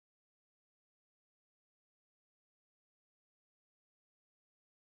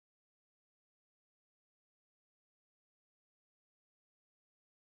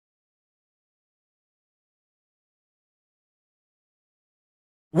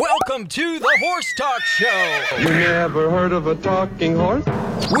Welcome to the Horse Talk Show. You never heard of a talking horse?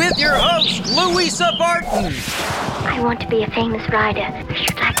 With your host, Louisa Barton. I want to be a famous rider. I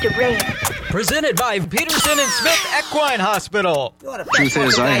should like to race. Presented by Peterson and Smith Equine Hospital. Truth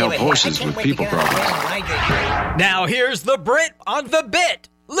is, I help horses with people problems. Now here's the Brit on the bit,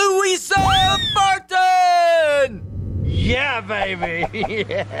 Louisa Barton. Yeah,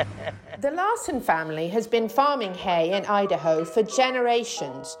 baby. The Larson family has been farming hay in Idaho for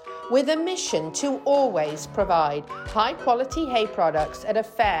generations with a mission to always provide high-quality hay products at a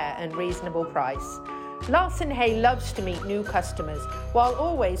fair and reasonable price. Larson Hay loves to meet new customers while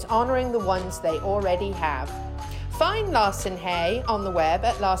always honoring the ones they already have. Find Larson Hay on the web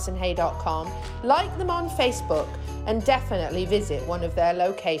at larsonhay.com, like them on Facebook, and definitely visit one of their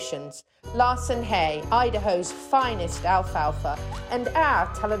locations. Larson Hay, Idaho's finest alfalfa, and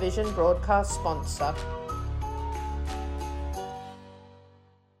our television broadcast sponsor.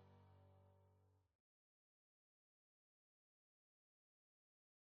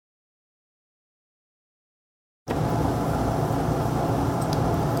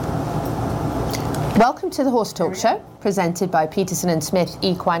 Welcome to the Horse Talk Show, presented by Peterson and Smith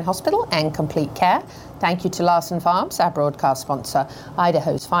Equine Hospital and Complete Care. Thank you to Larson Farms, our broadcast sponsor,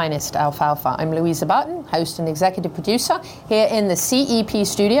 Idaho's finest alfalfa. I'm Louisa Barton, host and executive producer, here in the CEP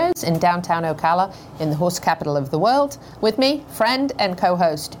studios in downtown Ocala, in the horse capital of the world. With me, friend and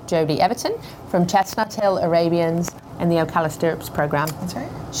co-host Jodie Everton from Chestnut Hill Arabians and the Ocala Stirrups program. That's right.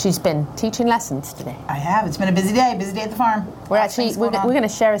 She's been teaching lessons today. I have. It's been a busy day at the farm. We're going to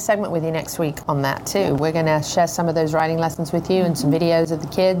share a segment with you next week on that too. Yeah. We're going to share some of those riding lessons with you and some videos of the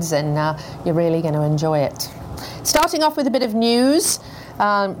kids, and you're really going to enjoy it. Starting off with a bit of news,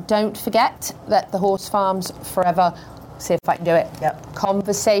 don't forget that the Horse Farms Forever, see if I can do it. Yep.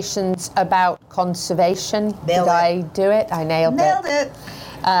 Conversations about conservation. Nailed Did I do it? I nailed it.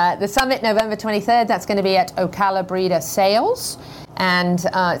 The summit, November 23rd, that's going to be at Ocala Breeder Sales. And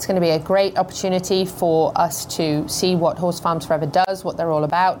it's going to be a great opportunity for us to see what Horse Farms Forever does, what they're all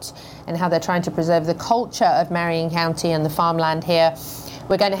about, and how they're trying to preserve the culture of Marion County and the farmland here.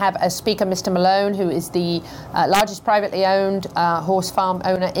 We're going to have a speaker, Mr. Malone, who is the largest privately owned horse farm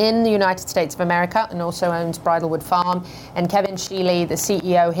owner in the United States of America and also owns Bridlewood Farm. And Kevin Sheely, the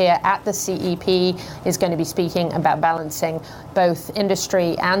CEO here at the CEP, is going to be speaking about balancing both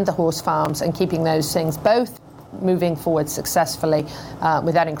industry and the horse farms and keeping those things both moving forward successfully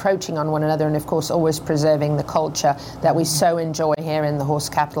without encroaching on one another, and of course always preserving the culture that we so enjoy here in the horse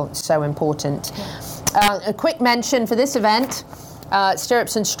capital. It's so important. A quick mention for this event,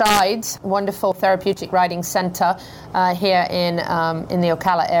 Stirrups and Strides, wonderful therapeutic riding centre here in the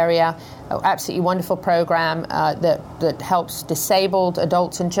Ocala area. Absolutely wonderful program that helps disabled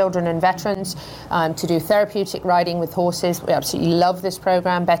adults and children and veterans to do therapeutic riding with horses. We absolutely love this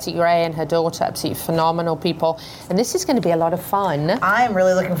program. Betty Gray and her daughter, absolutely phenomenal people. And this is going to be a lot of fun. I'm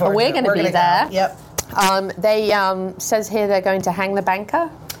really looking forward to it. We're going to be there. Yep. They says here they're going to hang the banker.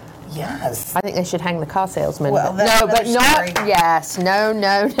 Yes. I think they should hang the car salesman. Well, no, but not. Story. Yes. No.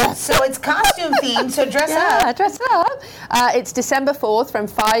 So it's costume themed. So dress up. Yeah, dress up. It's December 4th from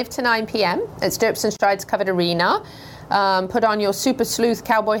 5 to 9 p.m. at Stirrups and Strides Covered Arena. Put on your super sleuth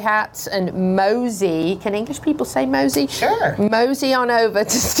cowboy hats and mosey. Can English people say mosey? Sure. Mosey on over to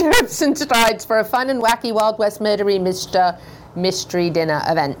Stirrups and Strides for a fun and wacky Wild West murdery mystery dinner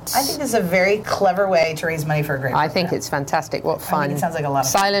event. I think this is a very clever way to raise money for a great program. I think it's fantastic. What fun. I think it sounds like a lot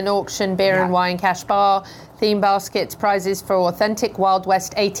of fun. Silent auction, beer and wine cash bar, theme baskets, prizes for authentic Wild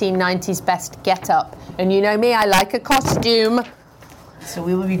West 1890s best get-up. And you know me, I like a costume. So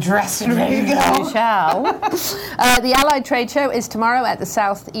we will be dressed and ready to go. We shall. The Allied Trade Show is tomorrow at the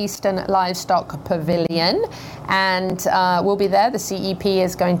Southeastern Livestock Pavilion. And we'll be there. The CEP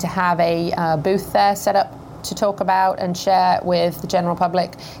is going to have a booth there set up to talk about and share with the general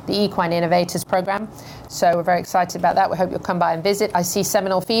public the Equine Innovators program. So we're very excited about that. We hope you'll come by and visit. I see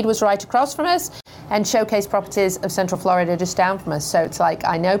Seminole Feed was right across from us and Showcase Properties of Central Florida just down from us. So it's like,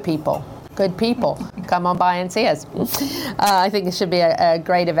 I know people, good people. Come on by and see us. I think it should be a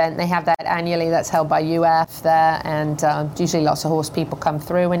great event. They have that annually. That's held by UF there, and usually lots of horse people come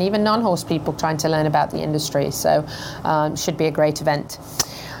through, and even non-horse people trying to learn about the industry. So should be a great event.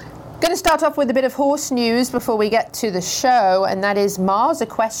 Going to start off with a bit of horse news before we get to the show, and that is Mars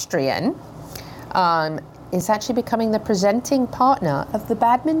Equestrian is actually becoming the presenting partner of the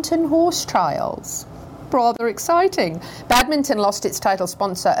Badminton Horse Trials. Rather exciting. Badminton lost its title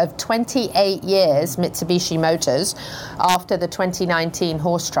sponsor of 28 years, Mitsubishi Motors, after the 2019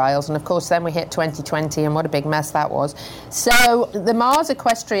 horse trials, and of course then we hit 2020, and what a big mess that was. So the Mars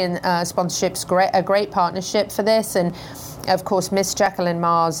Equestrian sponsorship's a great partnership for this, and Of course, Miss Jacqueline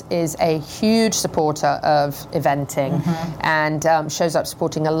Mars is a huge supporter of eventing and shows up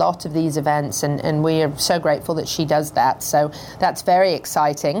supporting a lot of these events, and we are so grateful that she does that. So that's very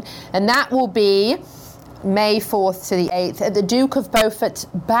exciting. And that will be May 4th to the 8th at the Duke of Beaufort's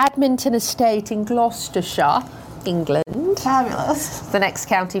Badminton Estate in Gloucestershire, England. Fabulous. The next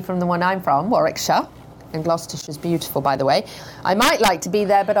county from the one I'm from, Warwickshire. And Gloucestershire's beautiful, by the way. I might like to be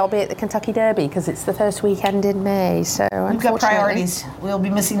there, but I'll be at the Kentucky Derby because it's the first weekend in May. So we've got priorities. We'll be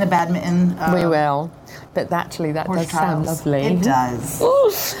missing the badminton. We will. But actually, that does sound lovely. It does.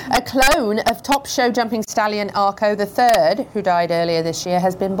 Ooh. A clone of top show jumping stallion Arco III, who died earlier this year,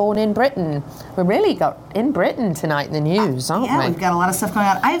 has been born in Britain. We really got in Britain tonight in the news, aren't we? Yeah, we've got a lot of stuff going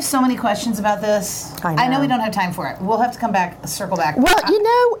on. I have so many questions about this. I know we don't have time for it. We'll have to come back, circle back.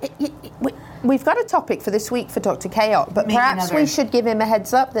 Well, we've got a topic for this week for Dr. Chaos, but perhaps we should give him a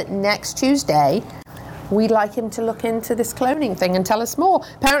heads up that next Tuesday we'd like him to look into this cloning thing and tell us more.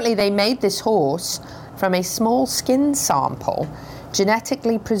 Apparently they made this horse from a small skin sample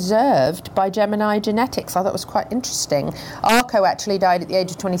genetically preserved by Gemini Genetics. I thought it was quite interesting. Arco actually died at the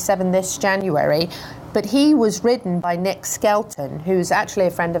age of 27 this January, but he was ridden by Nick Skelton, who's actually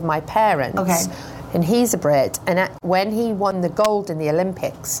a friend of my parents. Okay. And he's a Brit, and when he won the gold in the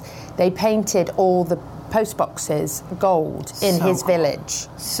Olympics, they painted all the post boxes gold in his village.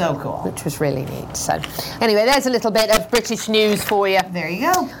 So cool. Which was really neat. So anyway, there's a little bit of British news for you. There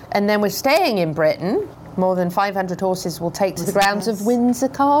you go. And then we're staying in Britain. More than 500 horses will take to the grounds of Windsor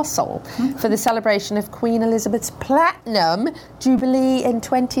Castle for the celebration of Queen Elizabeth's Platinum Jubilee in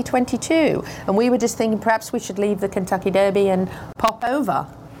 2022. And we were just thinking perhaps we should leave the Kentucky Derby and pop over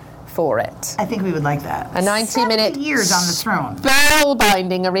for it. I think we would like that. A 90-minute years on the throne.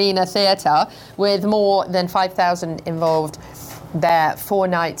 Spellbinding arena theatre with more than 5,000 involved there 4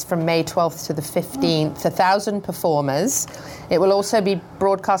 nights from May 12th to the 15th. 1,000 performers. It will also be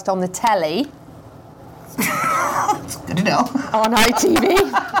broadcast on the telly. It's good to know. On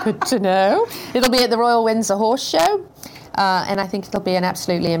ITV. Good to know. It'll be at the Royal Windsor Horse Show. And I think it'll be an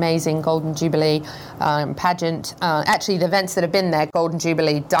absolutely amazing Golden Jubilee pageant. Actually, the events that have been there, Golden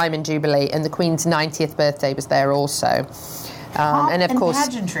Jubilee, Diamond Jubilee, and the Queen's 90th birthday was there also. And of course,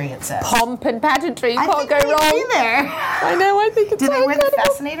 pageantry, it says. Pomp and pageantry, you can't go wrong. Be there. I know, I think it's Do so they wear the incredible.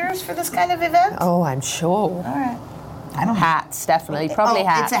 fascinators for this kind of event? Oh, I'm sure. All right. I don't know. Hats, definitely. Probably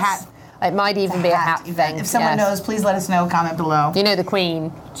hats. It's a hat. It might even be a hat thing. If someone knows, please let us know. Comment below. You know the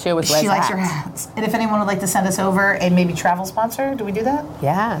Queen. She always wears She likes hats. her hats. And if anyone would like to send us over a maybe travel sponsor, do we do that?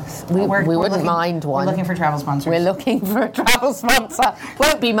 Yes. We wouldn't mind one. We're looking for travel sponsors. We're looking for a travel sponsor.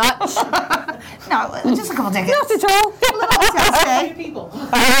 Won't be much. No, just a couple tickets. Not at all. A little hotel stay. People.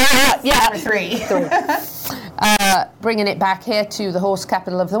 Yeah. For 3. Bringing it back here to the horse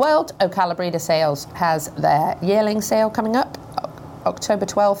capital of the world, Ocala Breeder Sales has their yearling sale coming up. October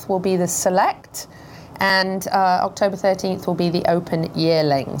 12th will be the select, and October 13th will be the open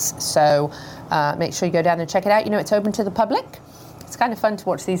yearlings. So make sure you go down and check it out. You know, it's open to the public. It's kind of fun to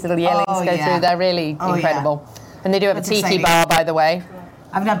watch these little yearlings go through. They're really incredible. Yeah. And they do have a tiki bar, by the way.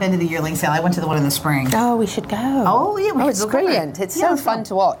 I've not been to the yearling sale. I went to the one in the spring. Oh, we should go. Oh, yeah. It's brilliant. It's so fun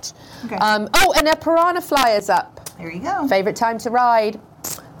to watch. Okay. And a piranha flyer's up. There you go. Favourite time to ride.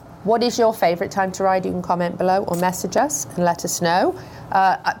 What is your favourite time to ride? You can comment below or message us and let us know.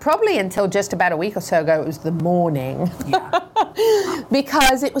 Probably until just about a week or so ago, it was the morning. Yeah.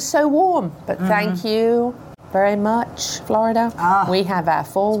 Because it was so warm. But thank you very much, Florida. We have our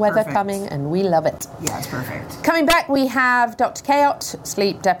fall weather coming and we love it. Yeah, it's perfect. Coming back, we have Dr. Chaos,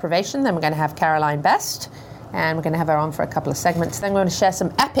 sleep deprivation. Then we're going to have Caroline Best. And we're going to have her on for a couple of segments. Then we're going to share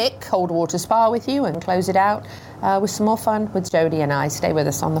some epic cold water spa with you and close it out with some more fun with Jodie and I. Stay with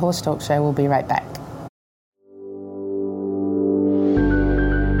us on the Horse Talk Show. We'll be right back.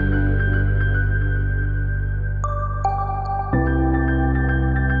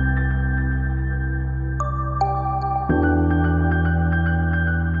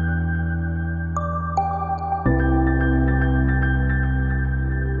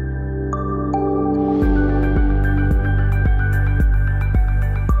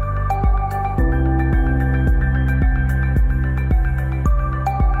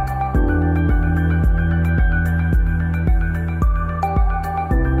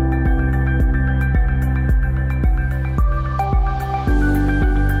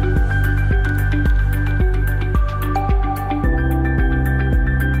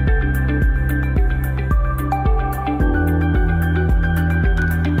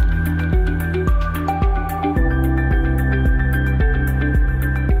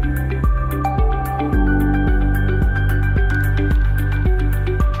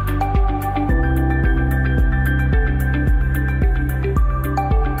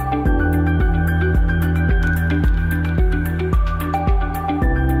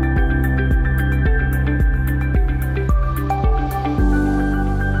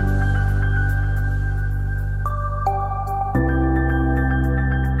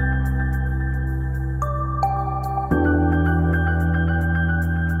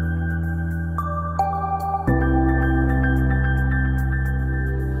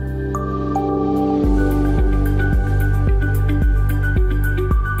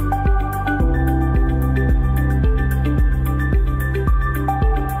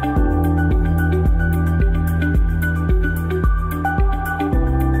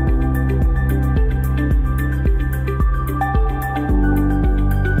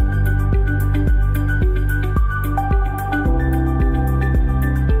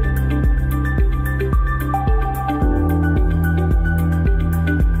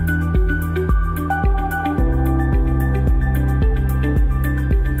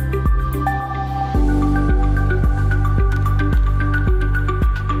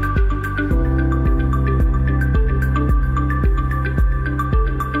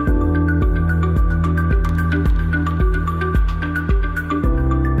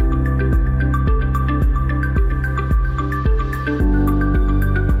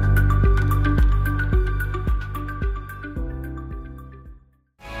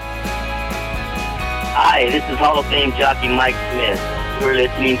 of Fame jockey Mike Smith. You're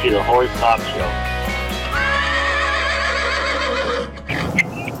listening to the Horse Talk Show.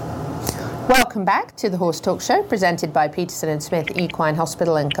 Welcome back to the Horse Talk Show, presented by Peterson & Smith Equine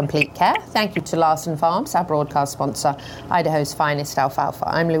Hospital and Complete Care. Thank you to Larson Farms, our broadcast sponsor, Idaho's finest alfalfa.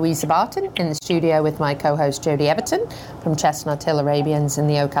 I'm Louisa Barton in the studio with my co-host Jody Everton from Chestnut Hill Arabians in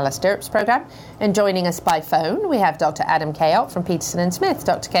the Ocala Stirrups program. And joining us by phone, we have Dr. Adam Kayott from Peterson & Smith.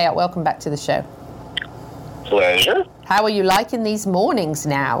 Dr. Kayott, welcome back to the show. Pleasure. How are you liking these mornings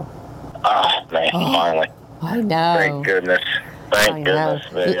now? Finally. I know. Thank goodness. Thank goodness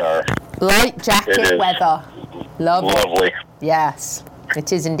they are. Light jacket weather. Lovely. Yes,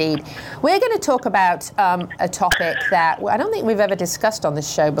 it is indeed. We're going to talk about a topic that I don't think we've ever discussed on this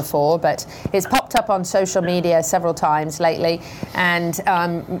show before, but it's popped up on social media several times lately, and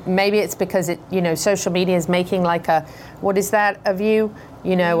maybe it's because social media is making like a, what is that of you?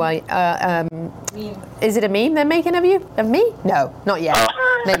 Is it a meme they're making of you? Of me? No, not yet.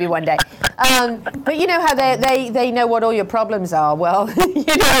 Maybe one day. But you know how they know what all your problems are. Well,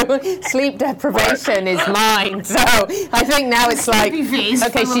 sleep deprivation is mine. So I think now it's like, okay, she's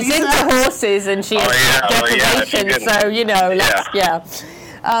into horses and she has deprivation.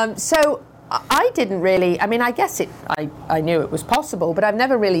 So I didn't really, I guess I knew it was possible, but I've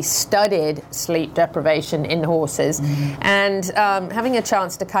never really studied sleep deprivation in horses. Mm-hmm. And having a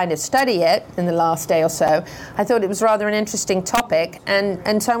chance to kind of study it in the last day or so, I thought it was rather an interesting topic.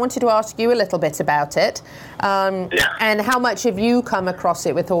 And so I wanted to ask you a little bit about it. And how much have you come across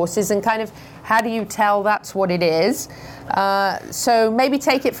it with horses, and kind of how do you tell that's what it is? So maybe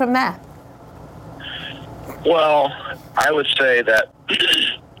take it from there. Well, I would say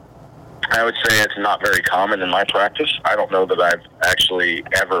it's not very common in my practice. I don't know that I've actually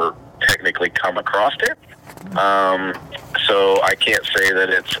ever technically come across it. So I can't say that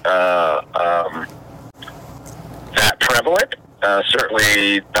it's that prevalent.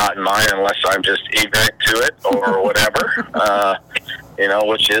 Certainly not in mine unless I'm just ignorant to it or whatever,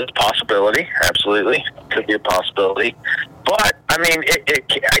 which is a possibility. Absolutely. Could be a possibility. But,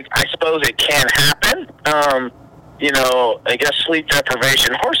 I suppose it can happen. I guess sleep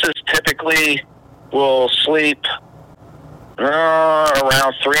deprivation. Horses typically will sleep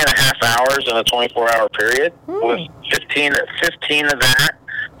around 3.5 hours in a 24-hour period, with 15 of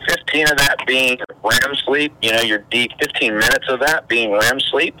that being REM sleep. Your deep 15 minutes of that being REM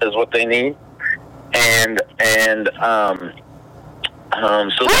sleep is what they need, and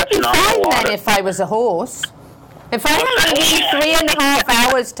so that's not a lot. If I was a horse. If I only need 3.5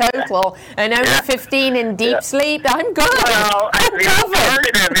 hours total and only 15 in deep sleep, I'm good. Well,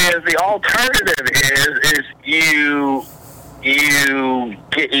 the alternative is you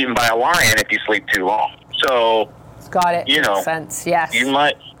get eaten by a lion if you sleep too long. So, got it. Makes sense. Yes. You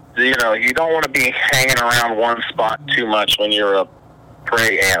might, you don't want to be hanging around one spot too much when you're a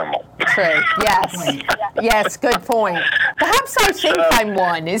prey animal. True. Yes. Yes. Good point. Perhaps I think I'm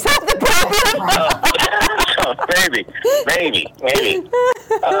one. Is that the problem? Maybe.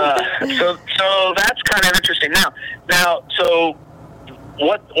 So that's kind of interesting. Now, so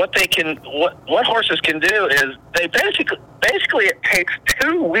what horses can do is they basically it takes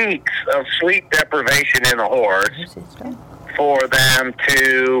 2 weeks of sleep deprivation in a horse for them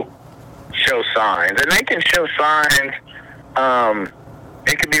to show signs, and they can show signs.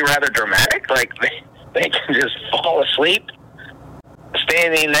 It can be rather dramatic, like they can just fall asleep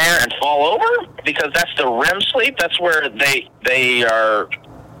standing there and fall over, because that's the REM sleep. That's where they are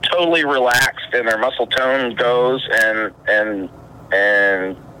totally relaxed and their muscle tone goes, and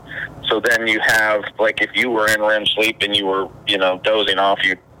so then you have, like, if you were in REM sleep and you were dozing off,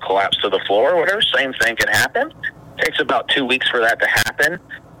 you collapse to the floor or whatever, same thing can happen. It takes about 2 weeks for that to happen.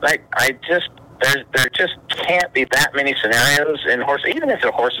 There just can't be that many scenarios in horse, even if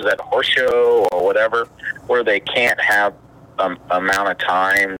the horse is at a horse show or whatever, where they can't have amount of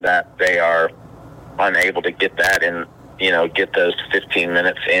time that they are unable to get that in, get those 15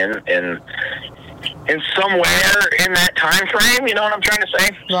 minutes in somewhere in that time frame. You know what I'm trying to say?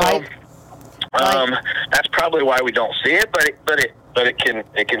 Right. So, that's probably why we don't see it, but it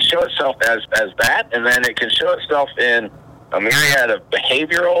can show itself as that, and then it can show itself in a myriad of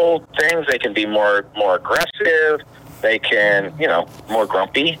behavioral things. They can be more aggressive. They can, more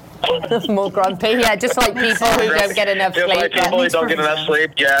grumpy. More grumpy, yeah, just like people who don't get enough sleep. Just like people who don't get enough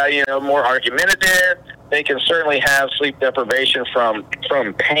sleep, more argumentative. They can certainly have sleep deprivation from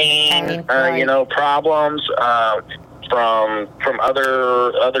pain, problems, from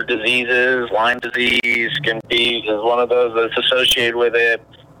other diseases. Lyme disease is one of those that's associated with it.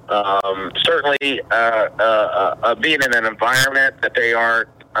 Certainly, being in an environment that they aren't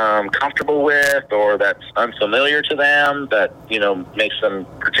comfortable with, or that's unfamiliar to them, that, makes them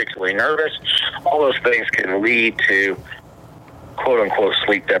particularly nervous. All those things can lead to quote-unquote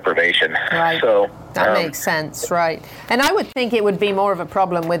sleep deprivation. Right. So that makes sense, right. And I would think it would be more of a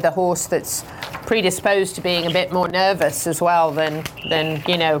problem with the horse that's predisposed to being a bit more nervous as well than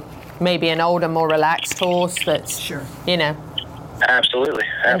maybe an older, more relaxed horse that's, Sure. Absolutely.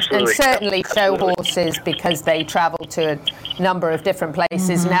 And certainly show horses, because they travel to a number of different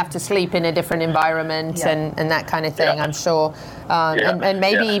places and have to sleep in a different environment and that kind of thing, I'm sure. And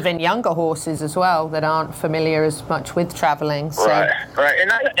maybe even younger horses as well that aren't familiar as much with traveling. So. Right.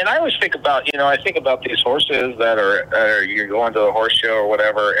 And I always think about, I think about these horses that are you're going to a horse show or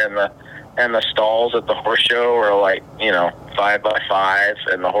whatever, and the stalls at the horse show are like, 5x5,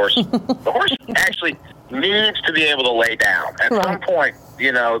 and the horse actually needs to be able to lay down. At some point,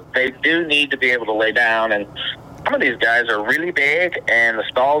 they do need to be able to lay down, and some of these guys are really big, and the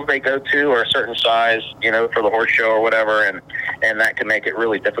stalls they go to are a certain size, for the horse show or whatever, and that can make it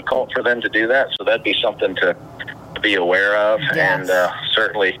really difficult for them to do that. So that'd be something to be aware of. Yes. And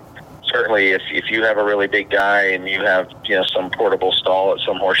certainly if you have a really big guy and you have, some portable stall at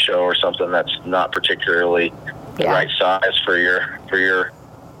some horse show or something that's not particularly the right size for your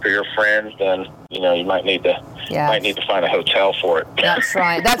friends, then you might need to find a hotel for it. That's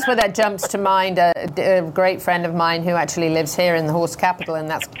right. That's where that jumps to mind. A great friend of mine who actually lives here in the horse capital, and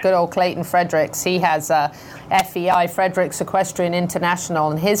that's good old Clayton Fredericks. He has FEI, Fredericks Equestrian International,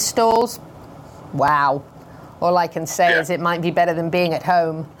 and his stalls. Wow. All I can say is it might be better than being at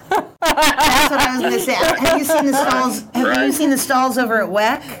home. That's what I was going to say. Have you seen the stalls? Have you seen the stalls over at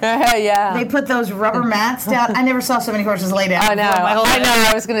WEC? Yeah. They put those rubber mats down. I never saw so many horses lay down. I know.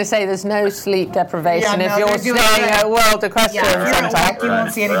 I was going to say there's no sleep deprivation if you're staying at World Equestrian Center. You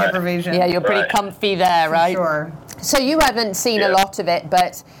won't see any deprivation. Yeah, you're pretty comfy there, right? Sure. So you haven't seen a lot of it,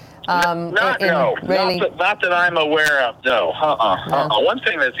 but not that I'm aware of. No. One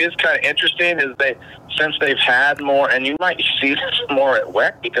thing that is kind of interesting is since they've had more, and you might see this more at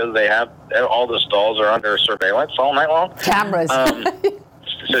WEC because they have all the stalls are under surveillance all night long. Cameras.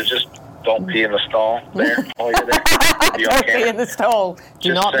 So just don't pee in the stall there while you're there. Don't pee in the stall.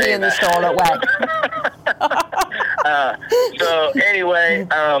 Do not pee in the stall at WEC. So anyway,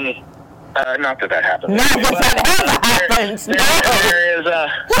 not that happens. No, that happens. There is a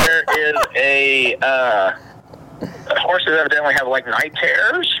horses evidently have like night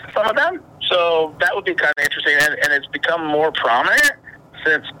terrors, some of them. So that would be kind of interesting, and it's become more prominent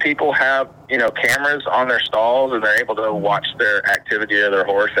since people have, cameras on their stalls and they're able to watch their activity of their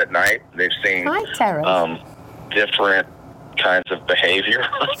horse at night. They've seen different kinds of behavior.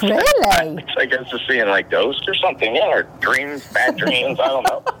 Really? I guess to seeing like ghosts or something, or dreams, bad dreams. I don't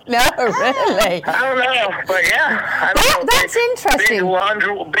know. No, really. I don't know, but I don't know. That's interesting.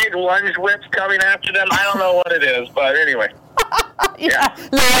 Big lunge whips coming after them. I don't know what it is, but anyway.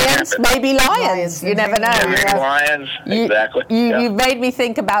 Lions, maybe lions. You never know. Maybe lions, exactly. You've made me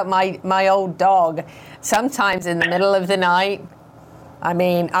think about my old dog. Sometimes in the middle of the night, I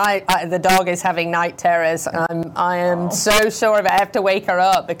mean, the dog is having night terrors. I am so sure of it. I have to wake her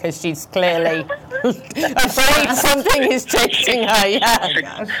up because she's clearly afraid something is chasing her.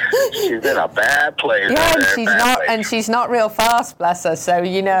 Yeah, she's in a bad place. Yeah, and she's not real fast, bless her. So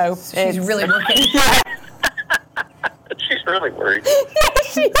she's really working. She's really worried. Yeah,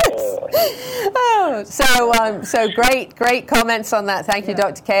 she is. So great comments on that. Thank you,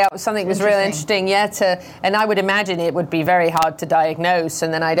 Dr. K. Something was really interesting. And I would imagine it would be very hard to diagnose,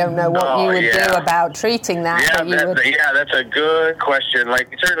 and then I don't know what you would do about treating that. That's a good question.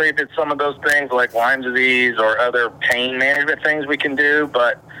 Like certainly if it's some of those things like Lyme disease or other pain management things we can do,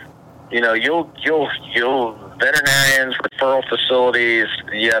 but you'll veterinarians, referral facilities,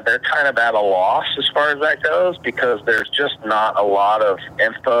 they're kind of at a loss as far as that goes because there's just not a lot of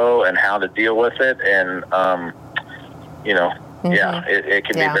info and how to deal with it, and it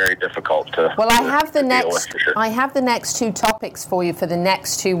can be very difficult to. Well, I have the next. With, for sure. I have the next 2 topics for you for the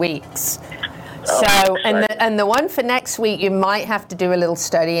next 2 weeks. And the one for next week you might have to do a little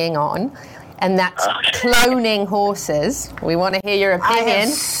studying on. And that's cloning horses. We want to hear your opinion.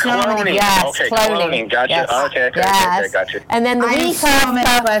 Cloning. Yes, okay, cloning. Gotcha. Yes. Okay, gotcha. And then the week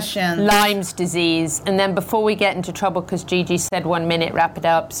after, questions. Lyme's disease. And then before we get into trouble, because Gigi said 1 minute, wrap it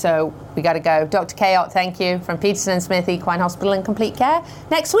up. So we got to go. Dr. K-Ott, thank you, from Peterson Smith Equine Hospital and Complete Care.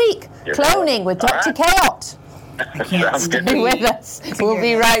 Next week, cloning with Dr. K-Ott. Stay with us. We'll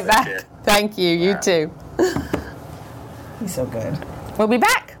be right back. Thank you. You too. He's so good. We'll be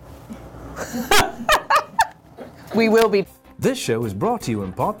back. We will be. This show is brought to you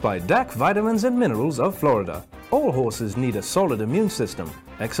in part by DAC Vitamins and Minerals of Florida. All horses need a solid immune system,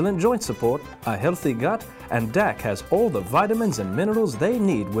 excellent joint support, a healthy gut, and DAC has all the vitamins and minerals they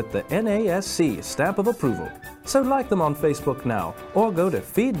need with the NASC stamp of approval. So like them on Facebook now or go to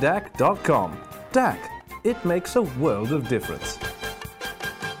feeddac.com. DAC, it makes a world of difference.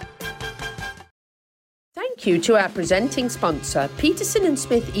 Thank you to our presenting sponsor, Peterson &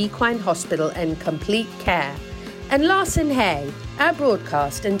 Smith Equine Hospital and Complete Care, and Larson Hay, our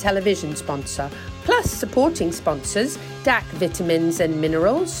broadcast and television sponsor, plus supporting sponsors, DAC Vitamins and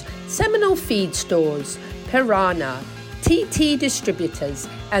Minerals, Seminole Feed Stores, Piranha, TT Distributors,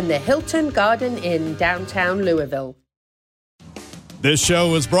 and the Hilton Garden Inn, downtown Louisville. This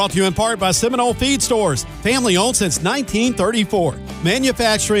show is brought to you in part by Seminole Feed Stores, family owned since 1934.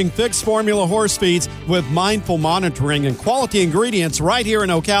 Manufacturing fixed formula horse feeds with mindful monitoring and quality ingredients right here in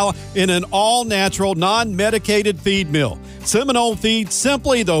Ocala in an all-natural, non-medicated feed mill. Seminole Feed,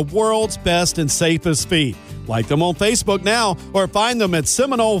 simply the world's best and safest feed. Like them on Facebook now or find them at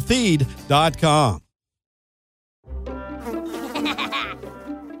seminolefeed.com.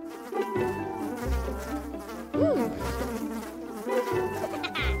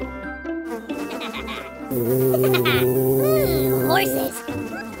 Horses.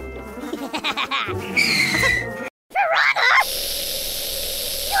 Piranha!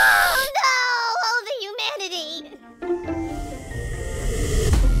 Oh no! Oh, the humanity!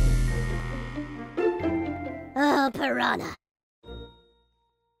 Oh, Piranha.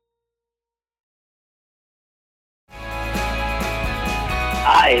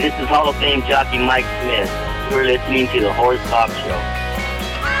 Hi, this is Hall of Fame jockey Mike Smith. You're listening to the Horse Talk Show.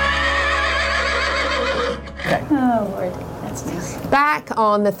 Oh, Lord. That's nice. Back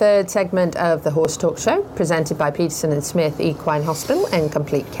on the third segment of the Horse Talk Show, presented by Peterson & Smith Equine Hospital and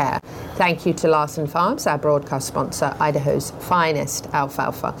Complete Care. Thank you to Larson Farms, our broadcast sponsor, Idaho's finest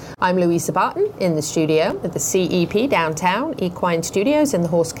alfalfa. I'm Louisa Barton in the studio at the CEP Downtown Equine Studios in the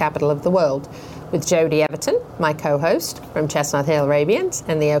horse capital of the world, with Jody Everton, my co-host from Chestnut Hill Arabians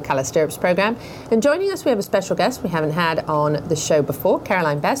and the Ocala Stirrups program. And joining us, we have a special guest we haven't had on the show before,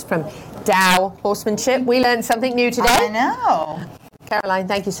 Caroline Best from Dow Horsemanship. We learned something new today. I know. Caroline,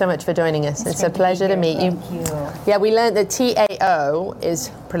 thank you so much for joining us. It's a pleasure to meet you. Thank you. Yeah, we learned that TAO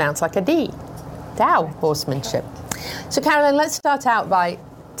is pronounced like a D. Dow Horsemanship. So Caroline, let's start out by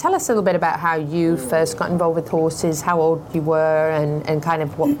tell us a little bit about how you first got involved with horses, how old you were, and kind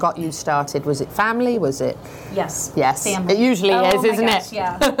of what got you started. Was it family? Was it? Yes. Yes. Family. It usually is, isn't it?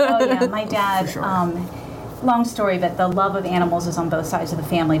 Yeah. Oh, yeah. My dad, long story, but the love of animals is on both sides of the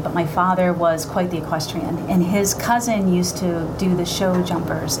family. But my father was quite the equestrian, and his cousin used to do the show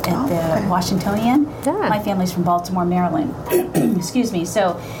jumpers at the Washingtonian. Yeah. My family's from Baltimore, Maryland. Excuse me.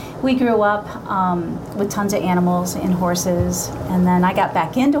 So we grew up with tons of animals and horses, and then I got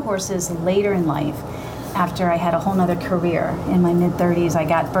back into horses later in life. After I had a whole nother career in my mid-30s, I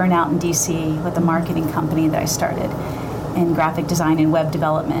got burnt out in DC with a marketing company that I started in graphic design and web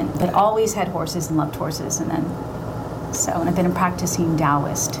development, but always had horses and loved horses. And I've been a practicing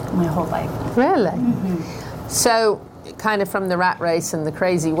Taoist my whole life. Really? Mm-hmm. So kind of from the rat race and the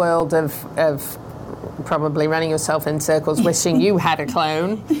crazy world of probably running yourself in circles wishing you had a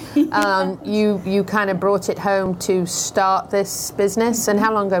clone, you kind of brought it home to start this business. And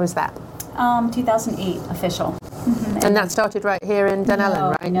how long ago was that? 2008 official. Mm-hmm. And that started right here in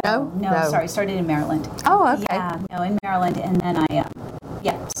Dunellen, right? No, sorry, started in Maryland. Oh, okay. Yeah, no, in Maryland, and then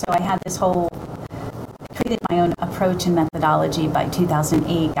so I had this whole, created my own approach and methodology by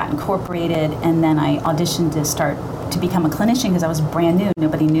 2008, got incorporated, and then I auditioned to become a clinician because I was brand new.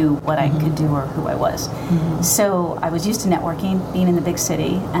 Nobody knew what I could do or who I was. Mm-hmm. So I was used to networking, being in the big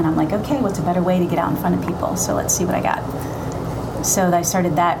city, and I'm like, okay, what's a better way to get out in front of people? So let's see what I got. So I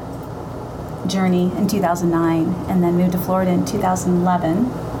started that journey in 2009 and then moved to Florida in 2011.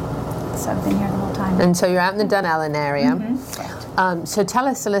 So I've been here the whole time. And so you're out in the Dunellen area. Mm-hmm. So tell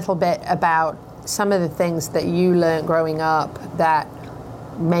us a little bit about some of the things that you learned growing up that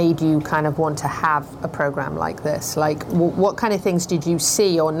made you kind of want to have a program like this. Like what kind of things did you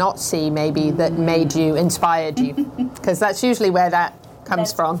see or not see maybe that made you, inspired you? Because that's usually where that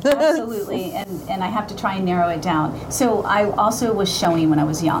comes from. Absolutely, and I have to try and narrow it down. So I also was showing when I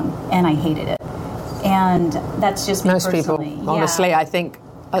was young, and I hated it. And that's just me most personally. People, honestly, I think,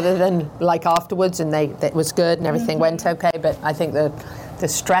 other than like afterwards, and it was good and everything went okay, but I think the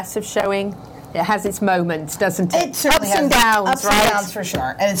stress of showing, it has its moments, doesn't it? It certainly ups and downs, ups right? and downs for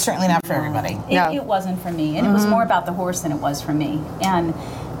sure, and it's certainly not for everybody. It wasn't for me, and it was more about the horse than it was for me. And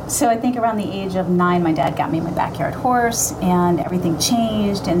so I think around the age of 9, my dad got me my backyard horse, and everything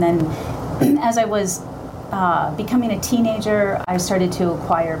changed. And then as I was becoming a teenager, I started to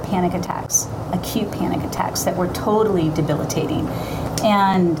acquire panic attacks, acute panic attacks that were totally debilitating.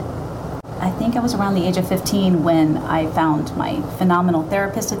 And I think I was around the age of 15 when I found my phenomenal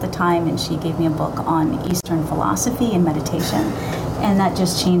therapist at the time, and she gave me a book on Eastern philosophy and meditation. And that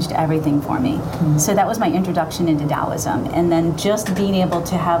just changed everything for me. Mm-hmm. So that was my introduction into Taoism. And then just being able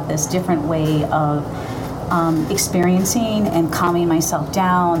to have this different way of experiencing and calming myself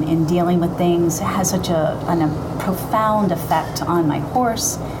down and dealing with things has such a profound effect on my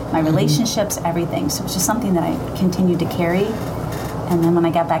horse, my relationships, everything. So it's just something that I continued to carry. And then when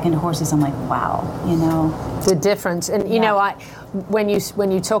I got back into horses, I'm like, wow, the difference. And you know, when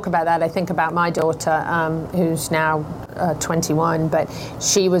you talk about that, I think about my daughter, who's now 21, but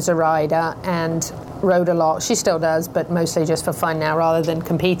she was a rider and rode a lot. She still does, but mostly just for fun now rather than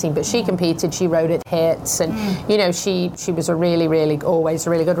competing. But she competed, she rode at hits, and she was a really, always a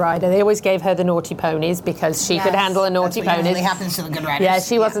really good rider. They always gave her the naughty ponies because she could handle the naughty ponies. Usually happens to the good riders. Yeah,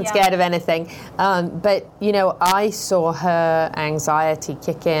 she wasn't scared of anything. But I saw her anxiety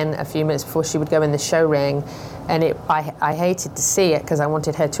kick in a few minutes before she would go in the show ring. And I hated to see it because I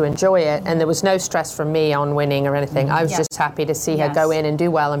wanted her to enjoy it. And there was no stress from me on winning or anything. I was just happy to see her go in and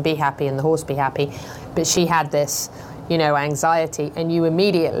do well and be happy and the horse be happy. But she had this, anxiety. And you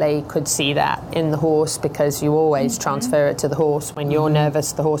immediately could see that in the horse because you always transfer it to the horse. When you're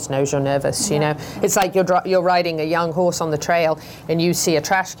nervous, the horse knows you're nervous, It's like you're riding a young horse on the trail and you see a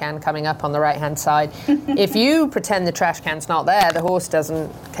trash can coming up on the right-hand side. If you pretend the trash can's not there, the horse doesn't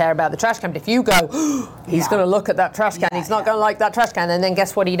care about the trash can. But if you go, he's going to look at that trash can, he's not going to like that trash can, and then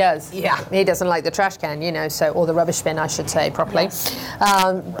guess what he does? Yeah. He doesn't like the trash can, or the rubbish bin, I should say properly.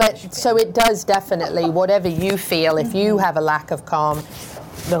 But so it does definitely, whatever you feel, if you have a lack of calm,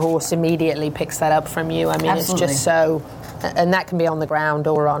 the horse immediately picks that up from you. I mean, Absolutely. It's just so, and that can be on the ground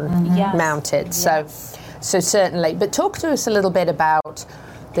or on mounted. Yes. So certainly. But talk to us a little bit about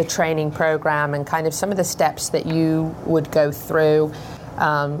the training program and kind of some of the steps that you would go through,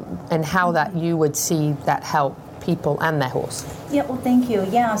 and how that you would see that help people and their horse. Yeah, well, thank you.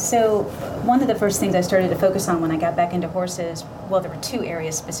 Yeah, so one of the first things I started to focus on when I got back into horses, well, there were two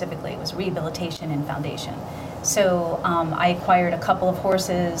areas specifically. It was rehabilitation and foundation. So I acquired a couple of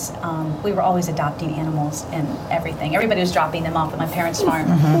horses. We were always adopting animals and everything. Everybody was dropping them off at my parents' farm.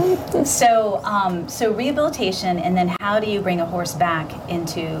 Mm-hmm. So rehabilitation, and then how do you bring a horse back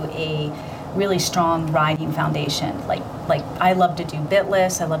into a really strong riding foundation? Like I love to do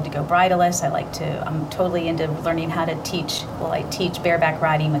bitless, I love to go bridleless, I'm totally into learning how to teach. Well, I teach bareback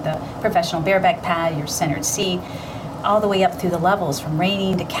riding with a professional bareback pad, your centered seat, all the way up through the levels, from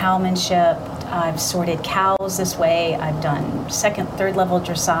reining to cowmanship. I've sorted cows this way. I've done second, third level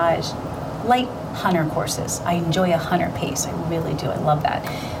dressage, light hunter courses. I enjoy a hunter pace. I really do. I love that.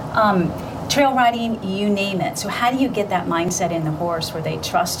 Trail riding, you name it. So how do you get that mindset in the horse where they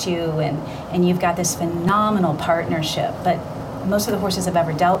trust you and you've got this phenomenal partnership? But most of the horses I've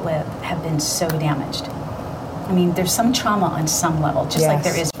ever dealt with have been so damaged. I mean, there's some trauma on some level, just like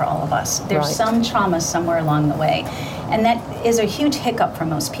there is for all of us. There's some trauma somewhere along the way. And that is a huge hiccup for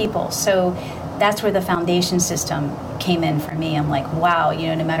most people. So that's where the foundation system came in for me. I'm like, wow,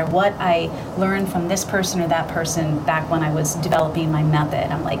 no matter what I learned from this person or that person back when I was developing my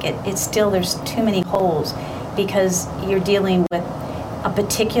method, I'm like, it's still, there's too many holes because you're dealing with a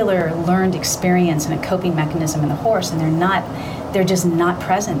particular learned experience and a coping mechanism in the horse, and they're just not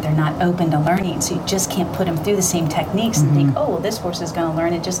present. They're not open to learning. So you just can't put them through the same techniques and think, oh, well, this horse is going to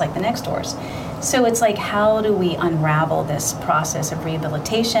learn it just like the next horse. So it's like, how do we unravel this process of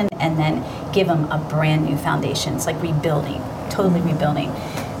rehabilitation and then give them a brand new foundation? It's like rebuilding, totally rebuilding.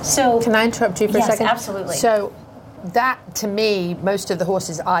 So can I interrupt you for a second? Yes, absolutely. So that, to me, most of the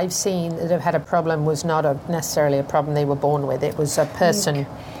horses I've seen that have had a problem was not necessarily a problem they were born with. It was a person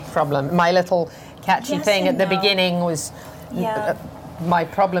problem. My little catchy thing at the beginning was, my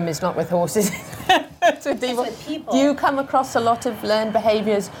problem is not with horses. It's with people. It's with people. Do you come across a lot of learned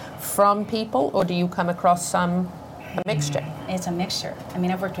behaviors from people, or do you come across a mixture? It's a mixture. I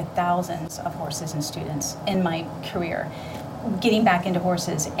mean, I've worked with thousands of horses and students in my career, getting back into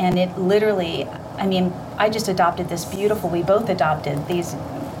horses, and it literally, I mean, I just adopted this beautiful, we both adopted these,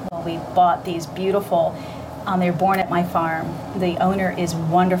 we bought these beautiful, they're born at my farm. The owner is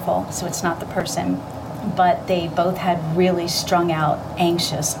wonderful, so it's not the person, but they both had really strung out,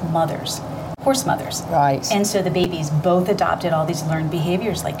 anxious mothers. Horse mothers. Right. And so the babies both adopted all these learned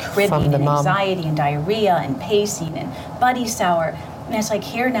behaviors like cribbing and anxiety and diarrhea and pacing and buddy sour. And it's like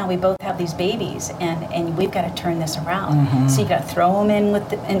here now we both have these babies, and we've got to turn this around. So you've got to throw them in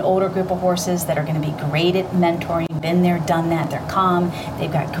with an older group of horses that are going to be great at mentoring, been there, done that, they're calm,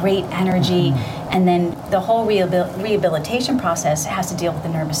 they've got great energy, and then the whole rehabilitation process has to deal with the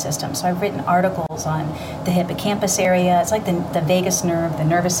nervous system. So I've written articles on the hippocampus area. It's like the vagus nerve, the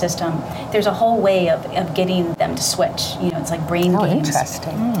nervous system. There's a whole way of getting them to switch. It's like brain games.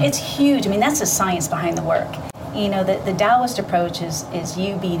 Interesting. It's huge. I mean, that's the science behind the work. The Taoist approach is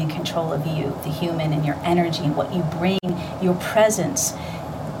you being in control of you, the human, and your energy, and what you bring, your presence.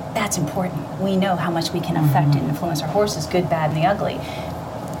 That's important. We know how much we can affect and influence our horses, good, bad, and the ugly.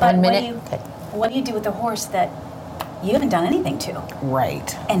 But what do you do with the horse that you haven't done anything to?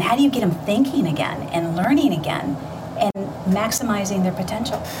 Right. And how do you get them thinking again and learning again and maximizing their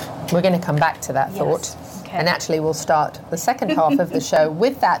potential? We're going to come back to that thought. Okay. And actually we'll start the second half of the show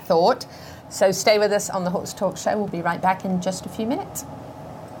with that thought. So stay with us on the Horse Talk Show. We'll be right back in just a few minutes.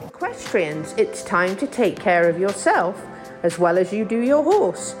 Equestrians, it's time to take care of yourself as well as you do your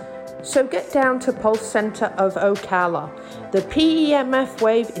horse. So get down to Pulse Center of Ocala. The PEMF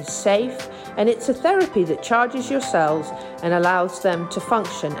wave is safe, and it's a therapy that charges your cells and allows them to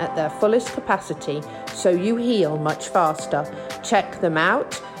function at their fullest capacity, so you heal much faster. Check them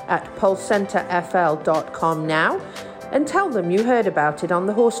out at pulsecenterfl.com now and tell them you heard about it on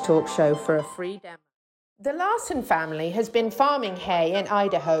the Horse Talk Show for a free demo. The Larson family has been farming hay in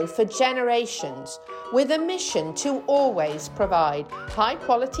Idaho for generations with a mission to always provide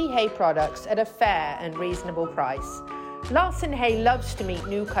high-quality hay products at a fair and reasonable price. Larson Hay loves to meet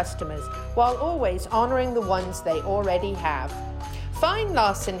new customers while always honoring the ones they already have. Find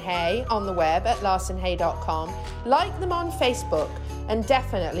Larson Hay on the web at larsonhay.com, like them on Facebook, and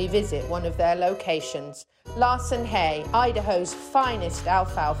definitely visit one of their locations. Larson Hay, Idaho's finest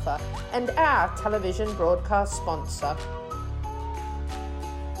alfalfa, and our television broadcast sponsor.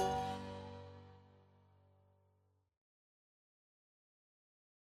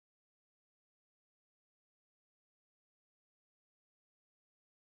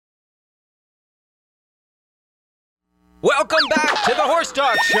 Welcome back to the Horse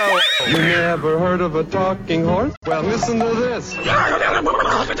Talk Show. You never heard of a talking horse? Well, listen to this.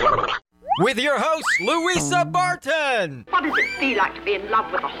 With your host, Louisa Barton. What does it feel like to be in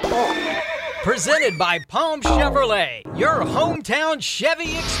love with a horse? Presented by Palm Chevrolet, your hometown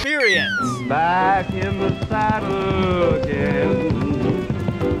Chevy experience. Back in the saddle again.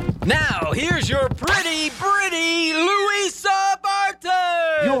 Now, here's your pretty Louisa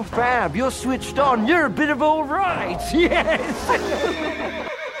Barton. You're fab. You're switched on. You're a bit of all right. Yes.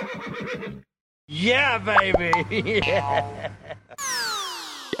 Yeah, baby. Yeah.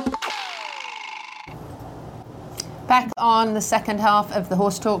 Back on the second half of the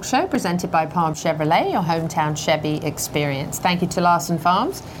Horse Talk Show, presented by Palm Chevrolet, your hometown Chevy experience. Thank you to Larson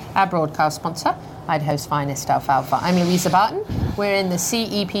Farms, our broadcast sponsor, Idaho's finest alfalfa. I'm Louisa Barton. We're in the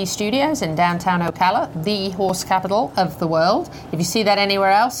CEP studios in downtown Ocala, the horse capital of the world. If you see that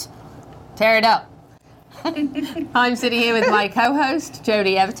anywhere else, tear it up. I'm sitting here with my co-host,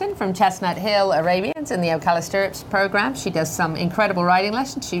 Jodie Everton from Chestnut Hill Arabians in the Ocala Stirrups program. She does some incredible riding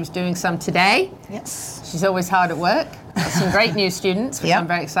lessons. She was doing some today. Yes. She's always hard at work. Some great new students, which I'm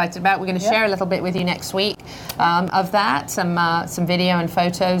very excited about. We're going to share a little bit with you next week of that, some video and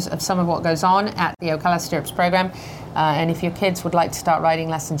photos of some of what goes on at the Ocala Stirrups program. And if your kids would like to start riding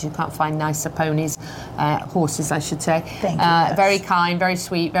lessons, you can't find nicer ponies, horses, I should say. Thank you. Yes. Very kind, very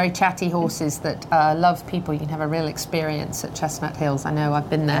sweet, very chatty horses that love people. You can have a real experience at Chestnut Hills. I know I've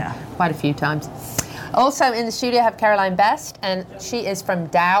been there quite a few times. Also in the studio I have Caroline Best, and she is from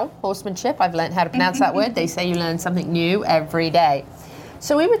Dow Horsemanship. I've learned how to pronounce that word. They say you learn something new every day.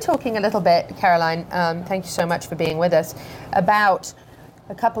 So we were talking a little bit, Caroline, thank you so much for being with us, about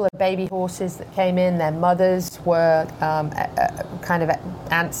a couple of baby horses that came in. Their mothers were kind of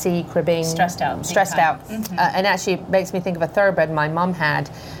antsy, cribbing. Stressed out. Mm-hmm. And actually it makes me think of a thoroughbred my mum had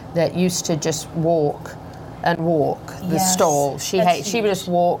that used to just walk the stall. She would just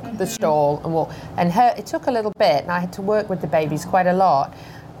walk the stall and walk. And it took a little bit, and I had to work with the babies quite a lot.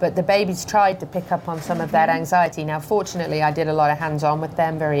 But the babies tried to pick up on some of that anxiety. Now, fortunately, I did a lot of hands-on with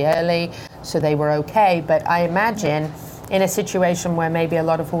them very early, so they were okay. But I imagine in a situation where maybe a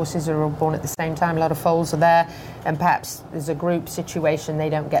lot of horses are all born at the same time, a lot of foals are there, and perhaps there's a group situation, they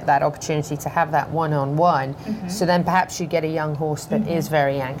don't get that opportunity to have that one-on-one. So then perhaps you get a young horse that is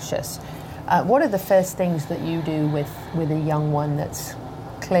very anxious. What are the first things that you do with a young one that's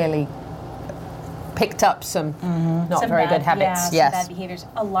clearly picked up some not Some very bad, good habits. Yeah, some bad behaviors.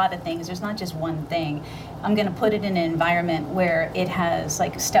 A lot of things. There's not just one thing. I'm going to put it in an environment where it has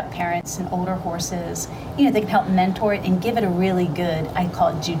like step parents and older horses. You know, they can help mentor it and give it a really good, I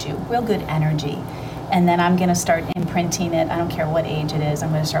call it juju, real good energy. And then I'm going to start imprinting it. I don't care what age it is. I'm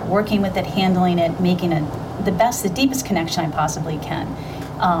going to start working with it, handling it, making it the best, the deepest connection I possibly can.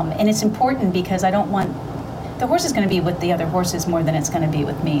 And it's important because I don't want the horse is going to be with the other horses more than it's going to be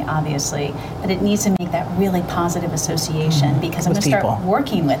with me, obviously. But it needs to make that really positive association because I'm going to start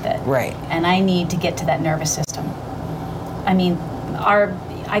working with it. Right. And I need to get to that nervous system. I mean,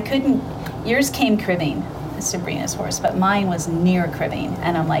 yours came cribbing, Sabrina's horse, but mine was near cribbing.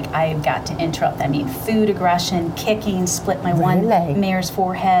 And I'm like, I've got to interrupt. I mean, food aggression, kicking, split my one mare's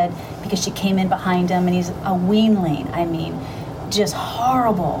forehead because she came in behind him and he's a weanling. I mean, just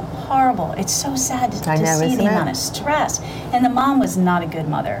horrible. It's so sad to see the amount of stress. And the mom was not a good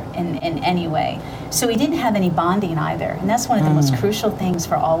mother in any way. So we didn't have any bonding either. And that's one of the most crucial things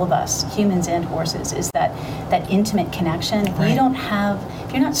for all of us, humans and horses, is that intimate connection. If you don't have,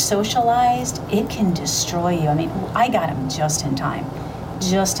 if you're not socialized, it can destroy you. I mean, I got him just in time.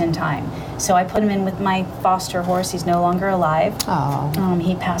 So I put him in with my foster horse. He's no longer alive.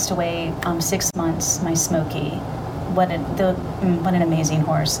 He passed away 6 months, my Smokey. What an amazing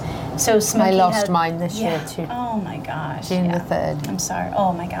horse. So Smokey I lost mine this year too. Oh my gosh. June the 3rd. I'm sorry.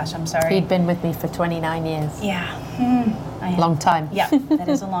 Oh my gosh, I'm sorry. He'd been with me for 29 years. Yeah. Long time. Yeah, that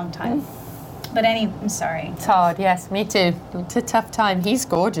is a long time. But I'm sorry. It's hard, yes, me too. It's a tough time. He's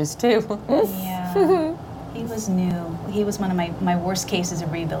gorgeous too. Yeah. He was new. He was one of my worst cases of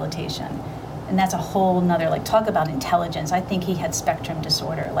rehabilitation. And that's a whole nother, talk about intelligence. I think he had spectrum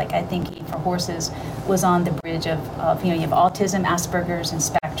disorder. I think he, for horses, was on the bridge of you have autism, Asperger's, and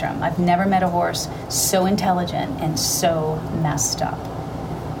spectrum. I've never met a horse so intelligent and so messed up.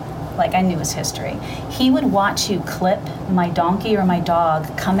 I knew his history. He would watch you clip my donkey or my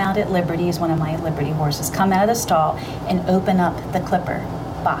dog come out at Liberty, is one of my Liberty horses, come out of the stall and open up the clipper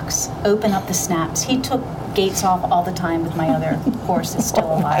box, open up the snaps. He took gates off all the time with my other horse that's still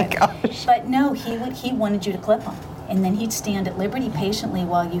alive. Oh my gosh. But no, he wanted you to clip him. And then he'd stand at Liberty patiently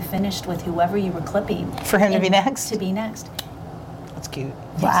while you finished with whoever you were clipping. For him to be next? To be next. That's cute.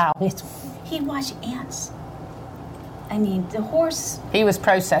 Wow. He'd watch ants. I mean, the horse... He was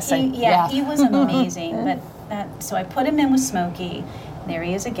processing. He was amazing. So I put him in with Smokey. There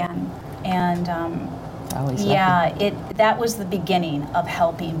he is again. And... that was the beginning of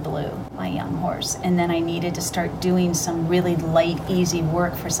helping Blue, my young horse. And then I needed to start doing some really light, easy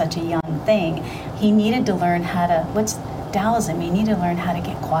work for such a young thing. He needed to learn how to, what's Taoism? He needed to learn how to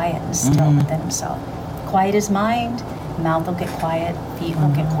get quiet and still within himself. Quiet his mind, mouth will get quiet, feet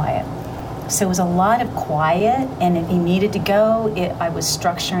will get quiet. So it was a lot of quiet, and if he needed to go, I was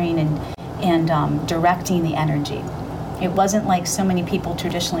structuring and directing the energy. It wasn't like so many people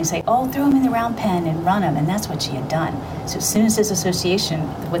traditionally say, oh, throw him in the round pen and run him, and that's what she had done. So as soon as his association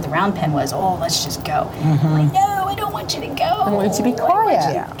with the round pen was, oh, let's just go. I'm like, no, I don't want you to go. I want you to be quiet.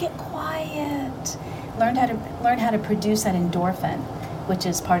 I want you to get quiet. Learn how to produce that endorphin, which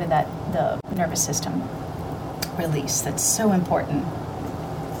is part of the nervous system release. That's so important.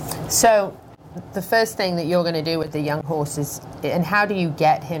 So the first thing that you're going to do with the young horse is, and how do you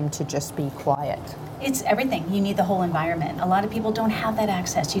get him to just be quiet? It's everything. You need the whole environment. A lot of people don't have that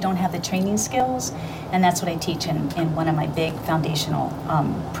access. You don't have the training skills, and that's what I teach in one of my big foundational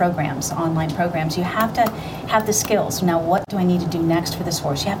programs, online programs. You have to have the skills. Now, what do I need to do next for this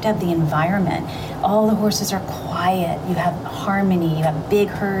horse? You have to have the environment. All the horses are quiet. You have harmony. You have big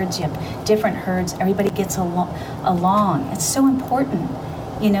herds. You have different herds. Everybody gets along. It's so important,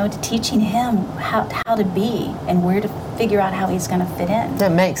 to teaching him how to be and where to figure out how he's going to fit in.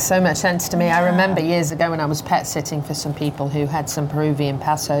 That makes so much sense to me. Yeah. I remember years ago when I was pet sitting for some people who had some Peruvian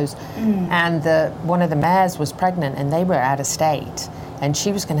Pasos, and one of the mares was pregnant and they were out of state, and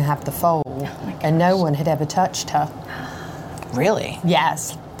she was going to have the foal, and no one had ever touched her. Really?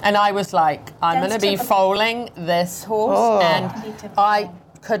 Yes. And I was like, I'm going to be foaling this horse, and I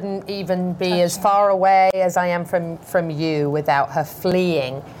couldn't even be as far away as I am from you without her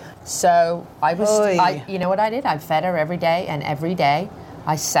fleeing. So you know what I did? I fed her every day, and every day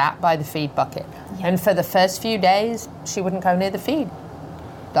I sat by the feed bucket. Yeah. And for the first few days, she wouldn't go near the feed.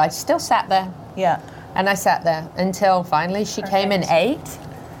 I still sat there. Yeah. And I sat there until finally she came and ate.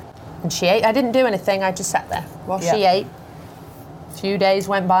 And she ate. I didn't do anything. I just sat there while she ate. A few days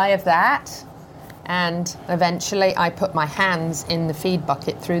went by of that. And eventually I put my hands in the feed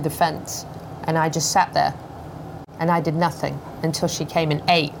bucket through the fence. And I just sat there. And I did nothing until she came and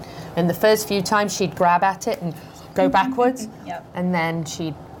ate. And the first few times she'd grab at it and go backwards. Yep. And then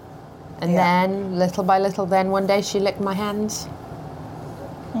And then, little by little, then one day she licked my hands.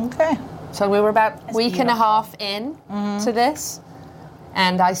 Okay. So we were about a week and a half in to this,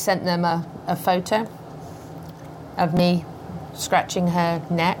 and I sent them a photo of me scratching her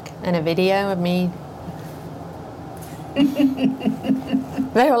neck and a video of me.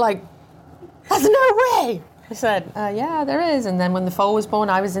 They were like, "There's no way!" I said, "Yeah, there is." And then when the foal was born,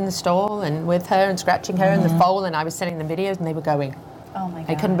 I was in the stall and with her and scratching her in the foal, and I was sending them videos, and they were going, "Oh my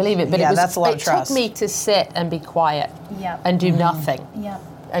God!" I couldn't believe it, but that's a lot of trust. Took me to sit and be quiet and do nothing.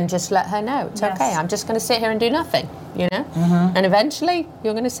 And just let her know it's okay. I'm just going to sit here and do nothing, you know. And eventually,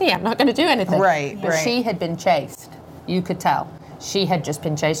 you're going to see. I'm not going to do anything. But she had been chased. You could tell. She had just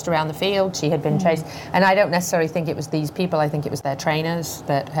been chased around the field. She had been chased, and I don't necessarily think it was these people. I think it was their trainers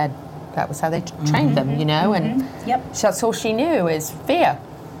that was how they trained them, you know. And that's all she knew is fear.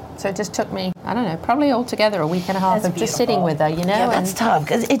 So it just took me, I don't know, probably altogether a week and a half of just sitting with her, you know. Yeah, that's tough,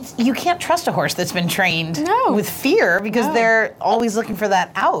 because you can't trust a horse that's been trained with fear, because they're always looking for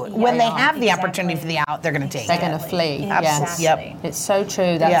that out. When they have the opportunity for the out, they're going to take it. They're going to flee. Absolutely. Yes. It's so true.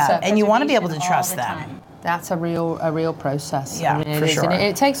 And you want to be able to trust them. That's a real process. Yeah, I mean, for sure. And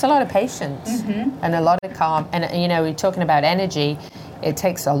it takes a lot of patience and a lot of calm. And, you know, we're talking about energy. It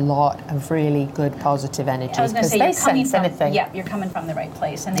takes a lot of really good positive energy. I was going to say, you're coming from the right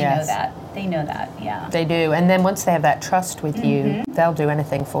place, and they know that. They know that, yeah. They do. And then once they have that trust with you, they'll do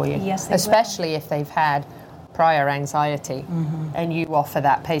anything for you. Yes, they especially if they've had prior anxiety, and you offer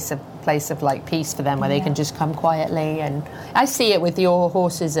that place of like peace for them, where they can just come quietly. And I see it with your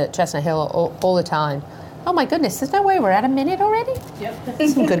horses at Chestnut Hill all the time. Oh my goodness, there's no way we're at a minute already? Yep.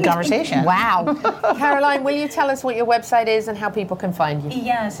 Some good conversation. Wow. Caroline, will you tell us what your website is and how people can find you?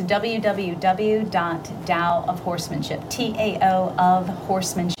 Yes, www.Tao of Horsemanship, Tao of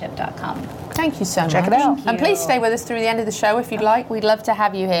Horsemanship.com. Thank you so much. Check it out. And please stay with us through the end of the show if you'd like. We'd love to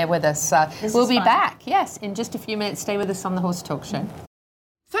have you here with us. We'll be back, in just a few minutes. Stay with us on the Horse Talk Show.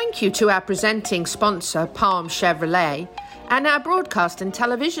 Thank you to our presenting sponsor, Palm Chevrolet, and our broadcast and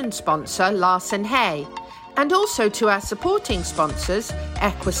television sponsor, Larson Hay, and also to our supporting sponsors,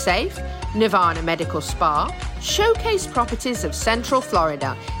 Equisafe, Nirvana Medical Spa, Showcase Properties of Central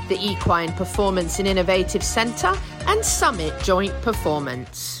Florida, the Equine Performance and Innovative Center, and Summit Joint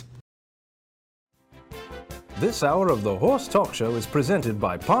Performance. This hour of the Horse Talk Show is presented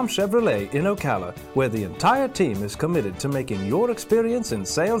by Palm Chevrolet in Ocala, where the entire team is committed to making your experience in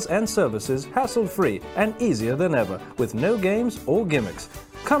sales and services hassle-free and easier than ever, with no games or gimmicks.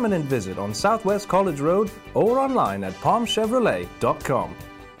 Come in and visit on Southwest College Road or online at palmchevrolet.com.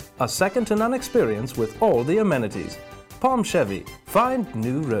 A second-to-none experience with all the amenities. Palm Chevy. Find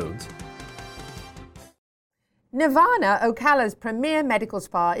new roads. Nirvana, Ocala's premier medical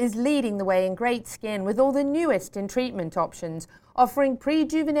spa, is leading the way in great skin with all the newest in treatment options, offering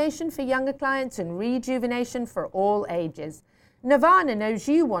prejuvenation for younger clients and rejuvenation for all ages. Nirvana knows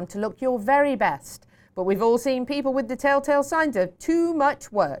you want to look your very best, but we've all seen people with the telltale signs of too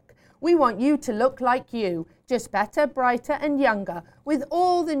much work. We want you to look like you, just better, brighter and younger, with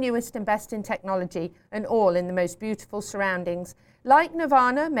all the newest and best in technology and all in the most beautiful surroundings. Like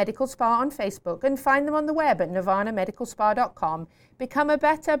Nirvana Medical Spa on Facebook and find them on the web at nirvanamedicalspa.com. Become a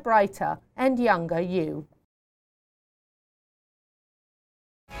better, brighter and younger you.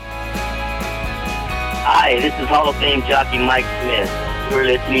 Hi, this is Hall of Fame jockey Mike Smith. You're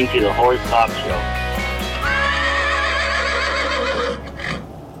listening to the Horse Talk Show.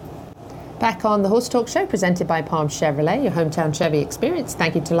 Back on the Horse Talk Show, presented by Palm Chevrolet, your hometown Chevy experience.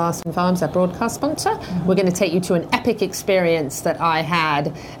 Thank you to Larson Farms, our broadcast sponsor. We're going to take you to an epic experience that I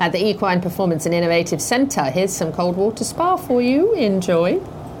had at the Equine Performance and Innovative Center. Here's some cold water spa for you. Enjoy.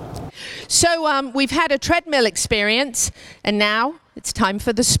 So we've had a treadmill experience, and now it's time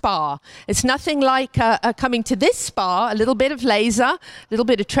for the spa. It's nothing like coming to this spa, a little bit of laser, a little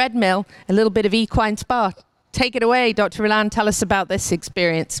bit of treadmill, a little bit of equine spa. Take it away, Dr. Roland. Tell us about this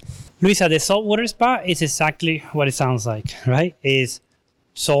experience. Luisa, the saltwater spa is exactly what it sounds like, right? It's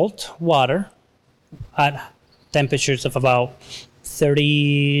salt water at temperatures of about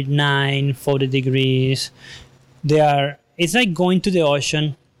 39, 40 degrees. It's like going to the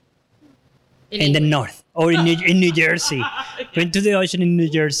ocean in the north or in New Jersey. Going to the ocean in New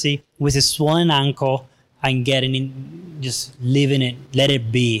Jersey with a swollen ankle and getting in, just leaving it, let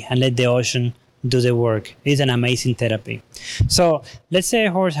it be, and let the ocean do the work. It's an amazing therapy. So let's say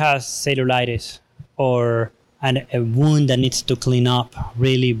a horse has cellulitis or a wound that needs to clean up,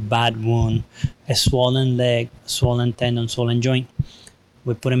 really bad wound, a swollen leg, swollen tendon, swollen joint.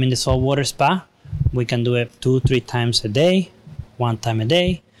 We put him in the saltwater spa. We can do it 2-3 times a day, 1 time a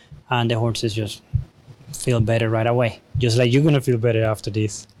day, and the horses just feel better right away. Just like you're going to feel better after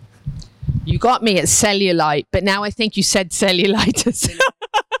this. You got me at cellulite, but now I think you said cellulitis.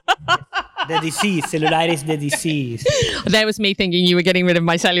 The disease. Cellulitis, the disease. There was me thinking you were getting rid of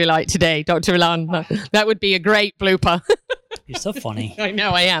my cellulite today, Dr. Milan. That would be a great blooper. You're so funny. I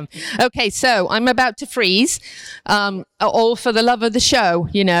know I am. Okay, so I'm about to freeze, all for the love of the show,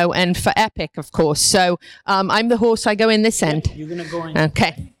 you know, and for epic, of course. So I'm the horse. I go in this end. You're going to go in.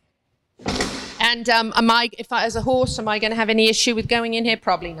 Okay. And as a horse, am I going to have any issue with going in here?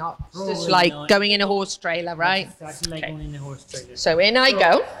 Probably not. It's just like going in a horse trailer, right? Exactly like going in a horse trailer. So in I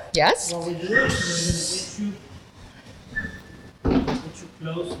go. Yes. What we do is we're going to get you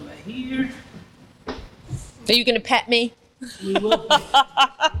close right here. Are you going to pet me? We will.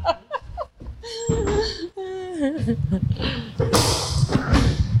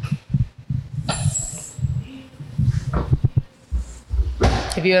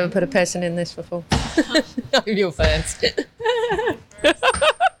 Have you ever put a person in this before? I'm your first. Here.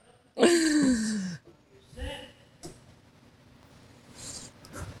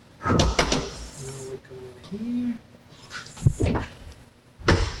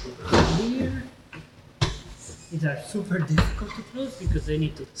 These are super difficult to close because they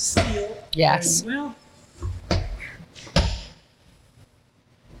need to seal Yes. very well.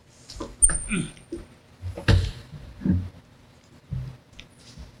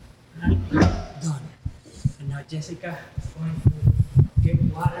 Done. And now Jessica is going to get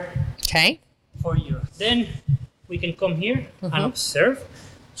water Okay. for you. Then we can come here and observe,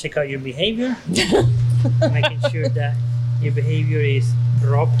 check out your behavior, making sure that your behavior is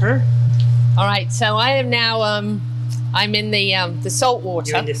proper. All right. So I am now. I'm in the salt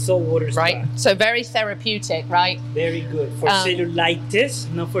water. You're in the salt water right? spot. So very therapeutic, right? Very good. For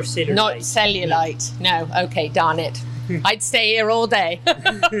cellulitis, not for cellulite. Not cellulite. No. Okay. Darn it. I'd stay here all day.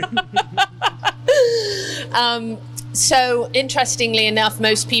 So interestingly enough,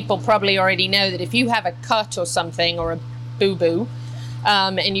 most people probably already know that if you have a cut or something or a boo-boo,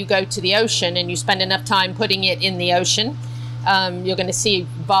 and you go to the ocean and you spend enough time putting it in the ocean, you're going to see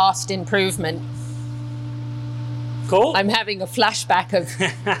vast improvement. Cool. I'm having a flashback of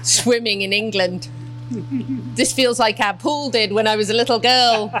swimming in England. This feels like our pool did when I was a little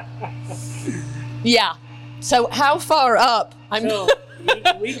girl. Yeah. So how far up? Are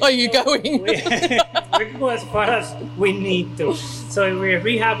you going? We go as far as we need to. So if we're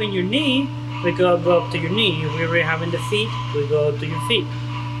rehabbing your knee, we go up to your knee. If we're rehabbing the feet, we go up to your feet.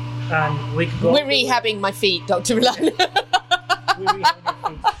 And we go. We're rehabbing my feet, Dr. Milan.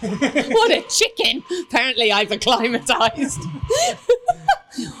 What a chicken! Apparently I've acclimatized.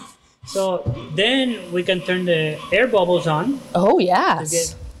 So then we can turn the air bubbles on. Oh, To yes.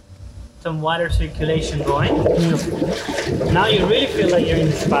 get some water circulation going. Now you really feel like you're in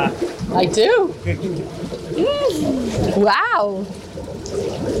the spa. I do. Wow.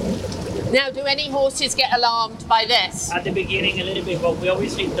 Now, do any horses get alarmed by this? At the beginning a little bit, but we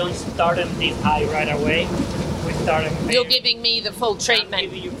obviously don't start them this high right away. We start them. You're giving me the full treatment. I'm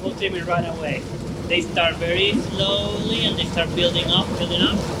giving you full treatment right away. They start very slowly and they start building up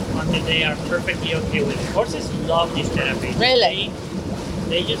until they are perfectly okay with it. Horses love this therapy. Really?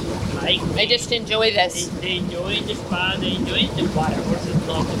 They just like. They just enjoy this. They enjoy the spa. They enjoy the water. Horses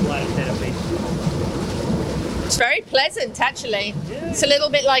love the water therapy. It's very pleasant, actually. It's a little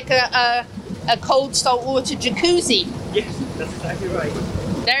bit like a cold salt water jacuzzi. Yes, that's exactly right.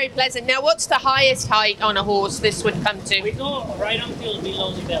 Very pleasant. Now, what's the highest height on a horse this would come to? We go right until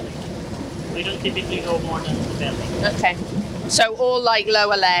below the belly. We don't typically go more than the belly. Okay. So all like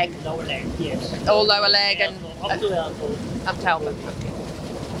lower leg? Lower leg, yes. All lower leg and... Up to elbow. Up to elbow, okay.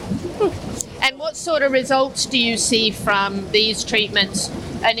 And what sort of results do you see from these treatments?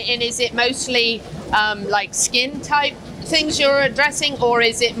 And is it mostly like skin type things you're addressing, or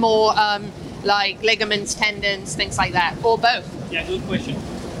is it more like ligaments, tendons, things like that, or both? Yeah, good question.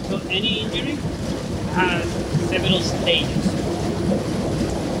 So any injury has several stages.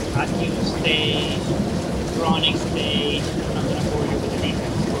 Acute stage, chronic stage. I'm not going to bore you with the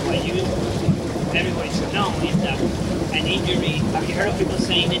details. But what everybody should know is that an injury, have you heard of people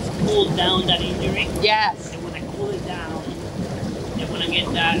saying it's cooled down that injury? Yes. They want to cool it down. They want to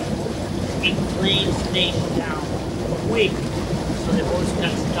get that inflamed stage down quick so the horse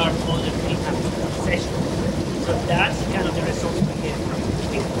can start other rehab sessions. So that's kind of the results we get from it.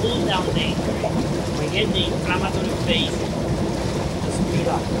 We cool down the injury. We get the inflammatory phase to speed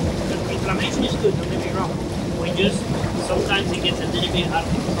up. Because inflammation is good, don't get me wrong. We just, sometimes it gets a little bit out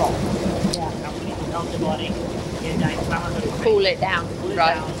of control. Yeah. And we need to help the body get that inflammatory phase. Cool it down. Cool it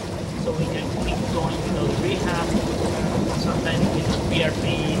Right. down so we can keep going with all the rehab. Sometimes we do PRP,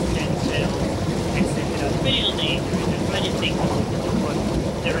 stem cells, etc. Depending on the injury, there's many things that we can do. But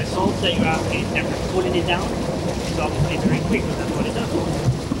the results that you have in terms of cooling it down is obviously very quick, but that's what it does.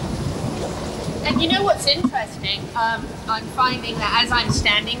 And you know what's interesting? I'm finding that as I'm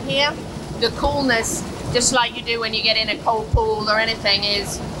standing here, the coolness, just like you do when you get in a cold pool or anything,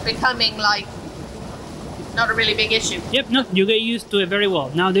 is becoming like not a really big issue. Yep, no, you get used to it very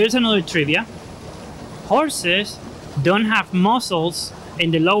well. Now there's another trivia. Horses don't have muscles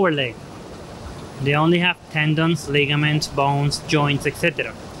in the lower leg. They only have tendons, ligaments, bones, joints,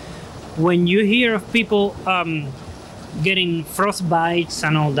 etc. When you hear of people getting frostbites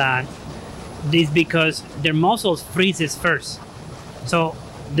and all that, this is because their muscles freezes first. So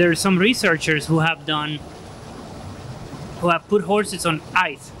there's some researchers who have put horses on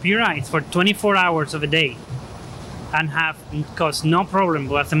ice, pure ice, for 24 hours of a day, and have caused no problem,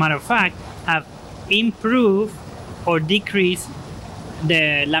 but as a matter of fact, have improved or decreased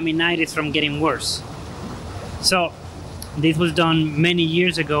the laminitis from getting worse. So this was done many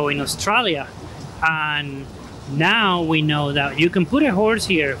years ago in Australia, and now we know that you can put a horse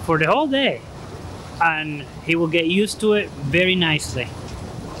here for the whole day and he will get used to it very nicely.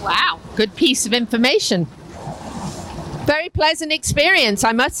 Wow, good piece of information. Very pleasant experience,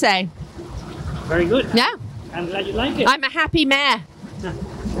 I must say. Very good. Yeah. I'm glad you like it. I'm a happy mare.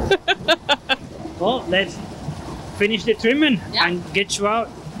 Well, let's finish the trimming and get you out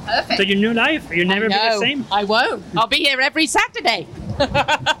Perfect. to your new life. You'll never be the same. I won't. I'll be here every Saturday.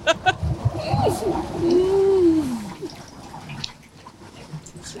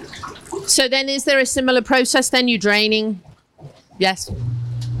 So then is there a similar process then? You draining? Yes.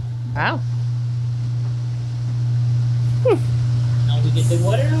 Wow. Now we get the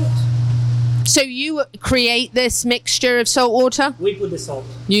water out. So you create this mixture of salt water? We put the salt.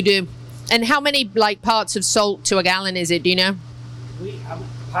 You do. And how many parts of salt to a gallon is it, do you know? We have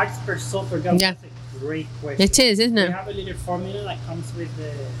parts per salt per gallon. Yeah. That's a great question. It is, isn't it? We have a little formula that comes with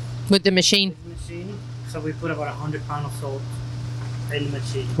the machine. So we put about 100 pounds of salt in the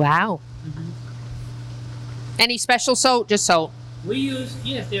machine. Wow. Mm-hmm. Any special salt? Just salt? We use,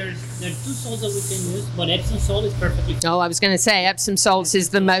 yes, there are two salts that we can use, but Epsom salt is perfectly fine. Oh, I was going to say Epsom salts is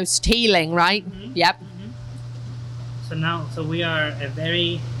the most healing, right? Mm-hmm. Yep. Mm-hmm. So we are a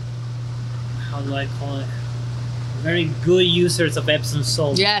very, how do I call it? Very good users of Epsom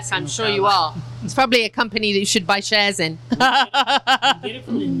salt. Yes, I'm sure you are. It's probably a company that you should buy shares in. We get it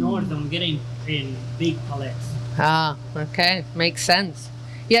from the north and we get it in big pallets. Ah, okay. Makes sense.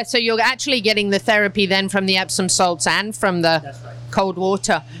 Yeah, so you're actually getting the therapy then from the Epsom salts and from the cold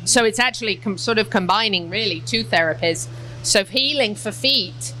water. Mm-hmm. So it's actually sort of combining really two therapies. So healing for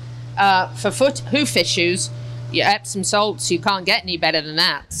feet, for hoof issues, your Epsom salts, you can't get any better than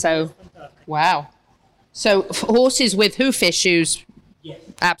that. So, wow. So horses with hoof issues, yes.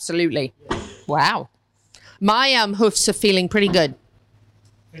 Absolutely. Yes. Wow. My hoofs are feeling pretty good.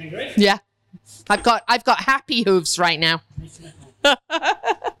 Feeling great? Yeah. I've got happy hooves right now.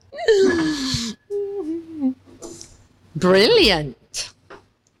 Brilliant.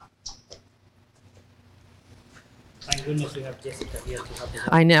 Thank goodness we have Jessica here to help us.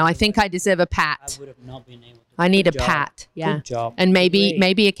 I know. I think I deserve a pat. I would have not been able to. I need a pat. Yeah. Good job. And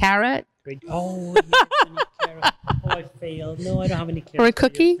maybe a carrot. Great. Oh, yes, I need carrot. Oh, I failed. No, I don't have any carrots. Or a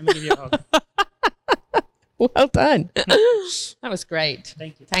cookie? Let me give you a hug. Well done. That was great.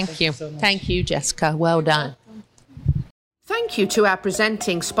 Thank you. Thank you. So much. Thank you, Jessica. Well done. Thank you to our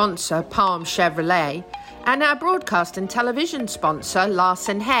presenting sponsor, Palm Chevrolet, and our broadcast and television sponsor,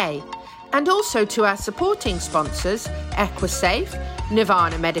 Larson Hay, and also to our supporting sponsors, EquiSafe,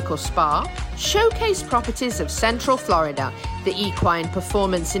 Nirvana Medical Spa, Showcase Properties of Central Florida, the Equine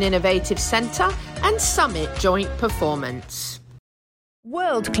Performance and Innovative Center, and Summit Joint Performance.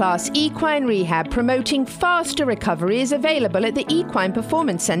 World-class equine rehab promoting faster recovery is available at the Equine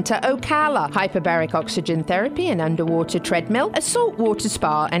Performance Center Ocala. Hyperbaric oxygen therapy, an underwater treadmill, a saltwater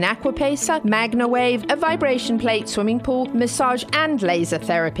spa, an aquapacer, MagnaWave, a vibration plate, swimming pool, massage and laser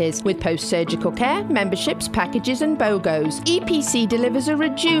therapies. With post-surgical care, memberships, packages and BOGOs, EPC delivers a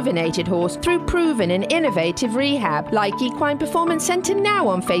rejuvenated horse through proven and innovative rehab. Like Equine Performance Center now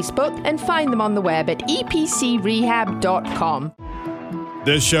on Facebook and find them on the web at epcrehab.com.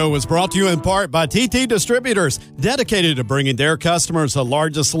 This show was brought to you in part by TT Distributors, dedicated to bringing their customers the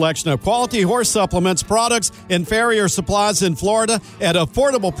largest selection of quality horse supplements, products, and farrier supplies in Florida at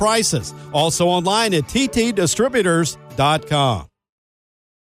affordable prices. Also online at ttdistributors.com.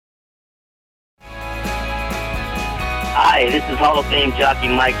 Hi, this is Hall of Fame jockey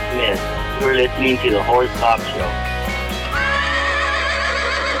Mike Smith. You're listening to the Horse Talk Show.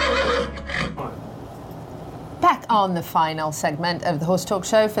 Back on the final segment of the Horse Talk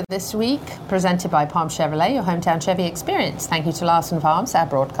Show for this week, presented by Palm Chevrolet, your hometown Chevy experience. Thank you to Larson Farms, our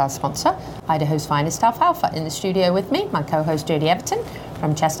broadcast sponsor, Idaho's finest alfalfa. In the studio with me, my co-host Jodie Everton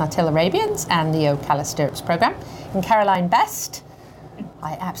from Chestnut Hill Arabians and the Ocala Stirrups program, and Caroline Best.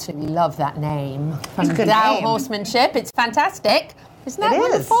 I absolutely love that name. From Dow Horsemanship. It's fantastic. Isn't that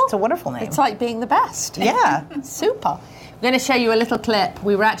wonderful? It's a wonderful name. It's like being the best. Yeah. Super. I'm going to show you a little clip.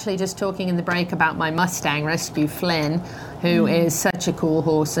 We were actually just talking in the break about my Mustang Rescue Flynn, who is such a cool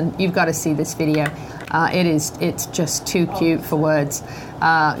horse, and you've got to see this video. It's just too cute for words.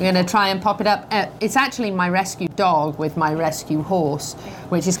 I'm going to try and pop it up. It's actually my rescue dog with my rescue horse,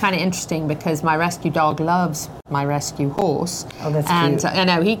 which is kind of interesting because my rescue dog loves my rescue horse. Oh, that's cute. cute. I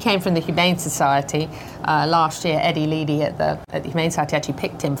know he came from the Humane Society last year. Eddie Leedy at the Humane Society actually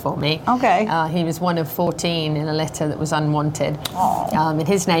picked him for me. Okay. He was one of 14 in a litter that was unwanted. And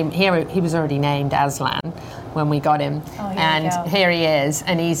his name here, he was already named Aslan when we got him. Here he is,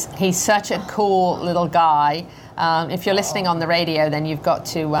 and he's such a cool little guy. If you're listening on the radio, then you've got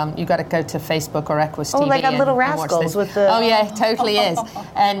to go to Facebook or Equus TV. Oh, like a Little and watch Rascals this. with the. Oh yeah, it totally is.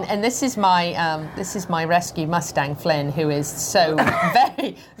 And this is my rescue Mustang Flynn, who is so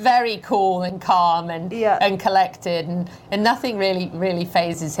very, very cool and calm and collected, and nothing really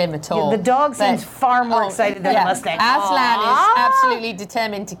phases him at all. Yeah, the dog seems far more excited than the Mustang. Aslan is absolutely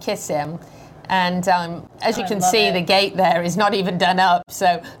determined to kiss him. And as you can see, the gate there is not even done up.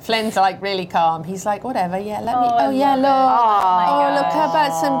 So Flynn's like really calm. He's like, whatever, yeah, let me. Oh, yeah, look. Look, how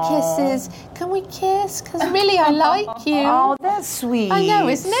about some kisses? Can we kiss? Because really, I like you. Oh, that's sweet. I know,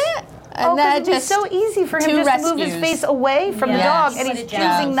 isn't it? And they're just so easy for him just to move his face away from the dog, and he's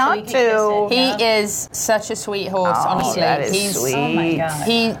choosing not to. He is such a sweet horse, honestly. That is sweet. Oh my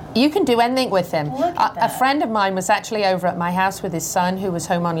God. You can do anything with him. A friend of mine was actually over at my house with his son, who was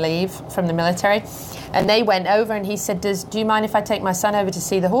home on leave from the military, and they went over, and he said, do you mind if I take my son over to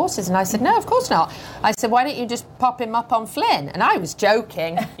see the horses? And I said, no, of course not. I said, why don't you just pop him up on Flynn? And I was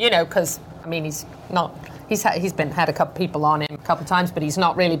joking, because, I mean, he's not... He's had a couple people on him a couple times, but he's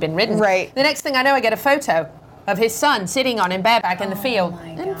not really been ridden. Right. The next thing I know, I get a photo of his son sitting on him bareback in the field,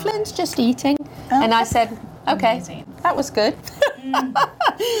 and Flynn's just eating. And I said, okay, that was good.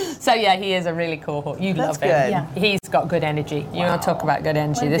 So yeah, he is a really cool horse. You love him. Yeah. He's got good energy. You want to talk about good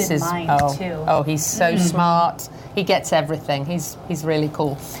energy? What a This good is mind, too. he's so smart. He gets everything. He's really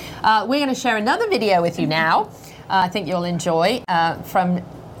cool. We're going to share another video with you now. I think you'll enjoy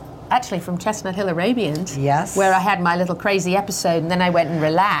from Chestnut Hill Arabians. Yes. Where I had my little crazy episode, and then I went and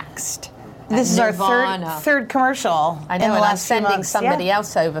relaxed. This is our third commercial. I know, and I'm sending somebody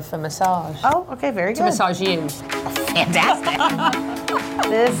else over for massage. Oh, okay, very good. To massage you. Fantastic.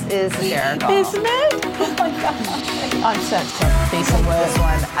 This is hysterical. Isn't it? Oh my God. I'm such a piece of work. This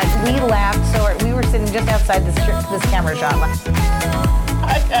one. We laughed so hard. We were sitting just outside this camera shot.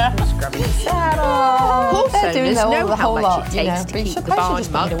 Scrubbing the saddle. Also, Owners know how much lot, it takes to keep the barn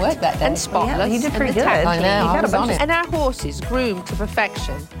mugged and spotless. He did pretty good. I know, I was on it. And our horses groomed to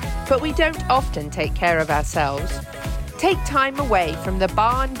perfection, but we don't often take care of ourselves. Take time away from the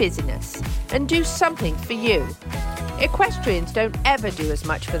barn busyness and do something for you. Equestrians don't ever do as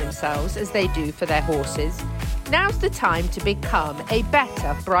much for themselves as they do for their horses. Now's the time to become a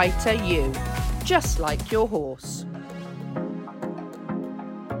better, brighter you, just like your horse.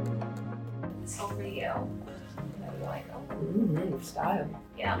 Style.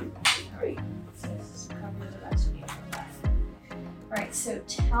 Yeah. Great. Right, so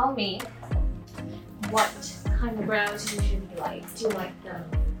tell me what kind of brows you usually like. Do you like them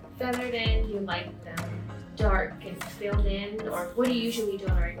feathered in? Do you like them dark and filled in? Or what do you usually do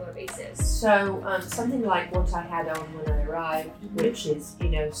on a regular basis? So something like what I had on when I arrived, which is,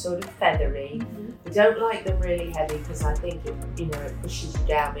 sort of feathery. I don't like them really heavy because I think it pushes you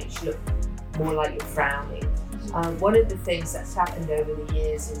down, makes you look more like you're frowning. One of the things that's happened over the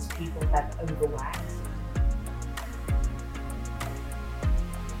years is people have overwaxed.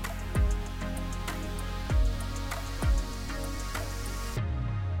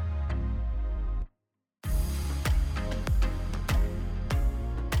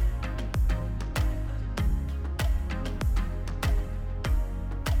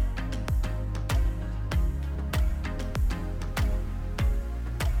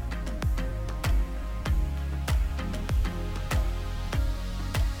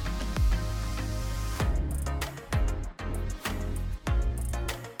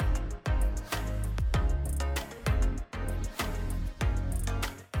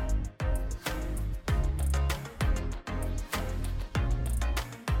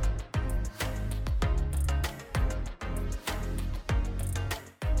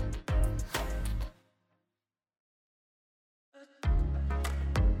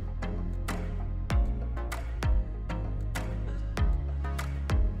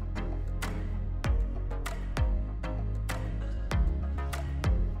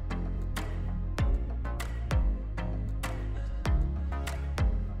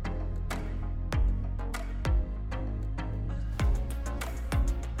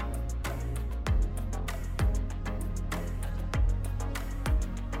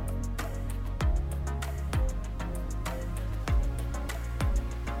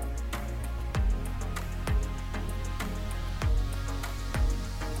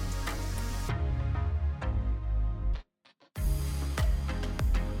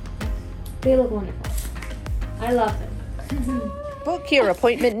 They look wonderful. I love them. Book your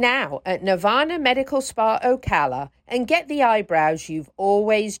appointment now at Nirvana Medical Spa Ocala and get the eyebrows you've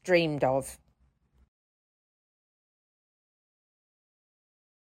always dreamed of.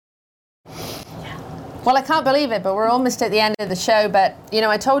 Well, I can't believe it, but we're almost at the end of the show. But, you know,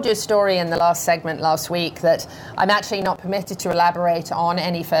 I told you a story in the last segment last week that I'm actually not permitted to elaborate on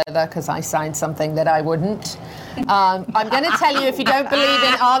any further because I signed something that I wouldn't. I'm going to tell you, if you don't believe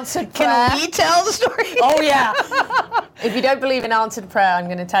in answered prayer... Can we tell the story? Oh, yeah. If you don't believe in answered prayer, I'm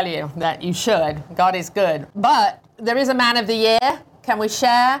going to tell you that you should. God is good. But there is a Man of the Year. Can we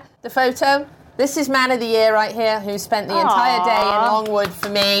share the photo? This is Man of the Year right here, who spent the entire day in Longwood for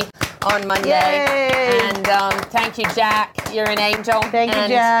me on Monday. Yay. And thank you, Jack. You're an angel. Thank you,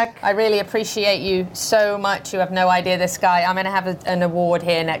 Jack. I really appreciate you so much. You have no idea, this guy. I'm going to have an award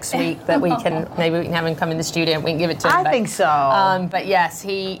here next week that maybe we can have him come in the studio and we can give it to him. I think so. But yes,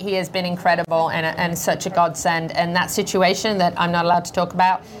 he has been incredible and such a godsend. And that situation that I'm not allowed to talk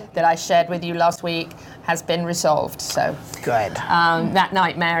about that I shared with you last week has been resolved. So good. That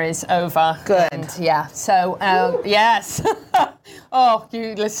nightmare is over. Good. And yeah. So yes. Oh,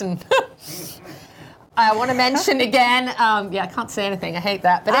 you listen. I want to mention again. I can't say anything. I hate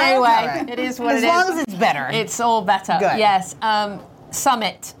that. But anyway, right. It is what as it is. As long as it's better. It's all better. Good. Yes.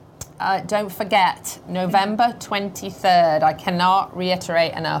 Summit. Don't forget, November 23rd. I cannot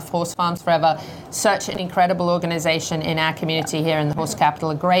reiterate enough. Horse Farms Forever, such an incredible organization in our community here in the Horse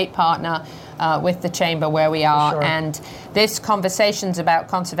Capital, a great partner with the Chamber where we are. Sure. And this conversation's about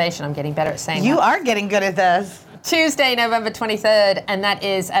conservation. I'm getting better at saying You that. are getting good at this. Tuesday, November 23rd, and that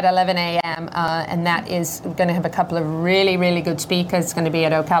is at 11 a.m. And that is going to have a couple of really, really good speakers. It's going to be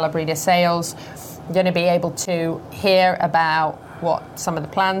at Ocala Breeder Sales. You're going to be able to hear about what some of the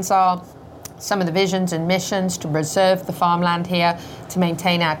plans are, some of the visions and missions to preserve the farmland here, to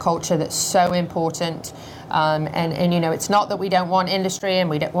maintain our culture that's so important. And you know, it's not that we don't want industry and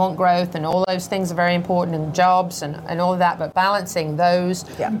we don't want growth, and all those things are very important, and jobs and all of that, but balancing those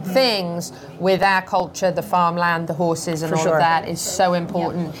things with our culture, the farmland, the horses, and all of that is so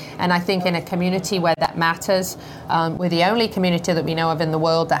important. And I think in a community where that matters, we're the only community that we know of in the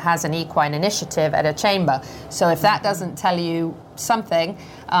world that has an equine initiative at a chamber. So if that doesn't tell you something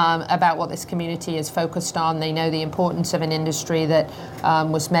about what this community is focused on, they know the importance of an industry that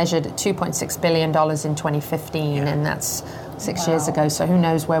was measured at $2.6 billion in 2015, and that's 6 years ago. So who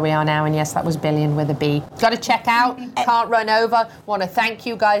knows where we are now? And yes, that was billion with a B. Got to check out. Can't run over. Want to thank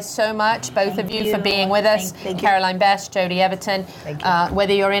you guys so much, both of you, for being with us. Caroline Best, Jodie Everton.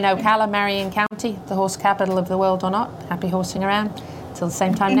 Whether you're in Ocala, Marion County, the horse capital of the world or not, happy horsing around. Till the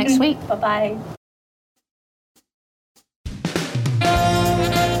same time next week. Bye-bye.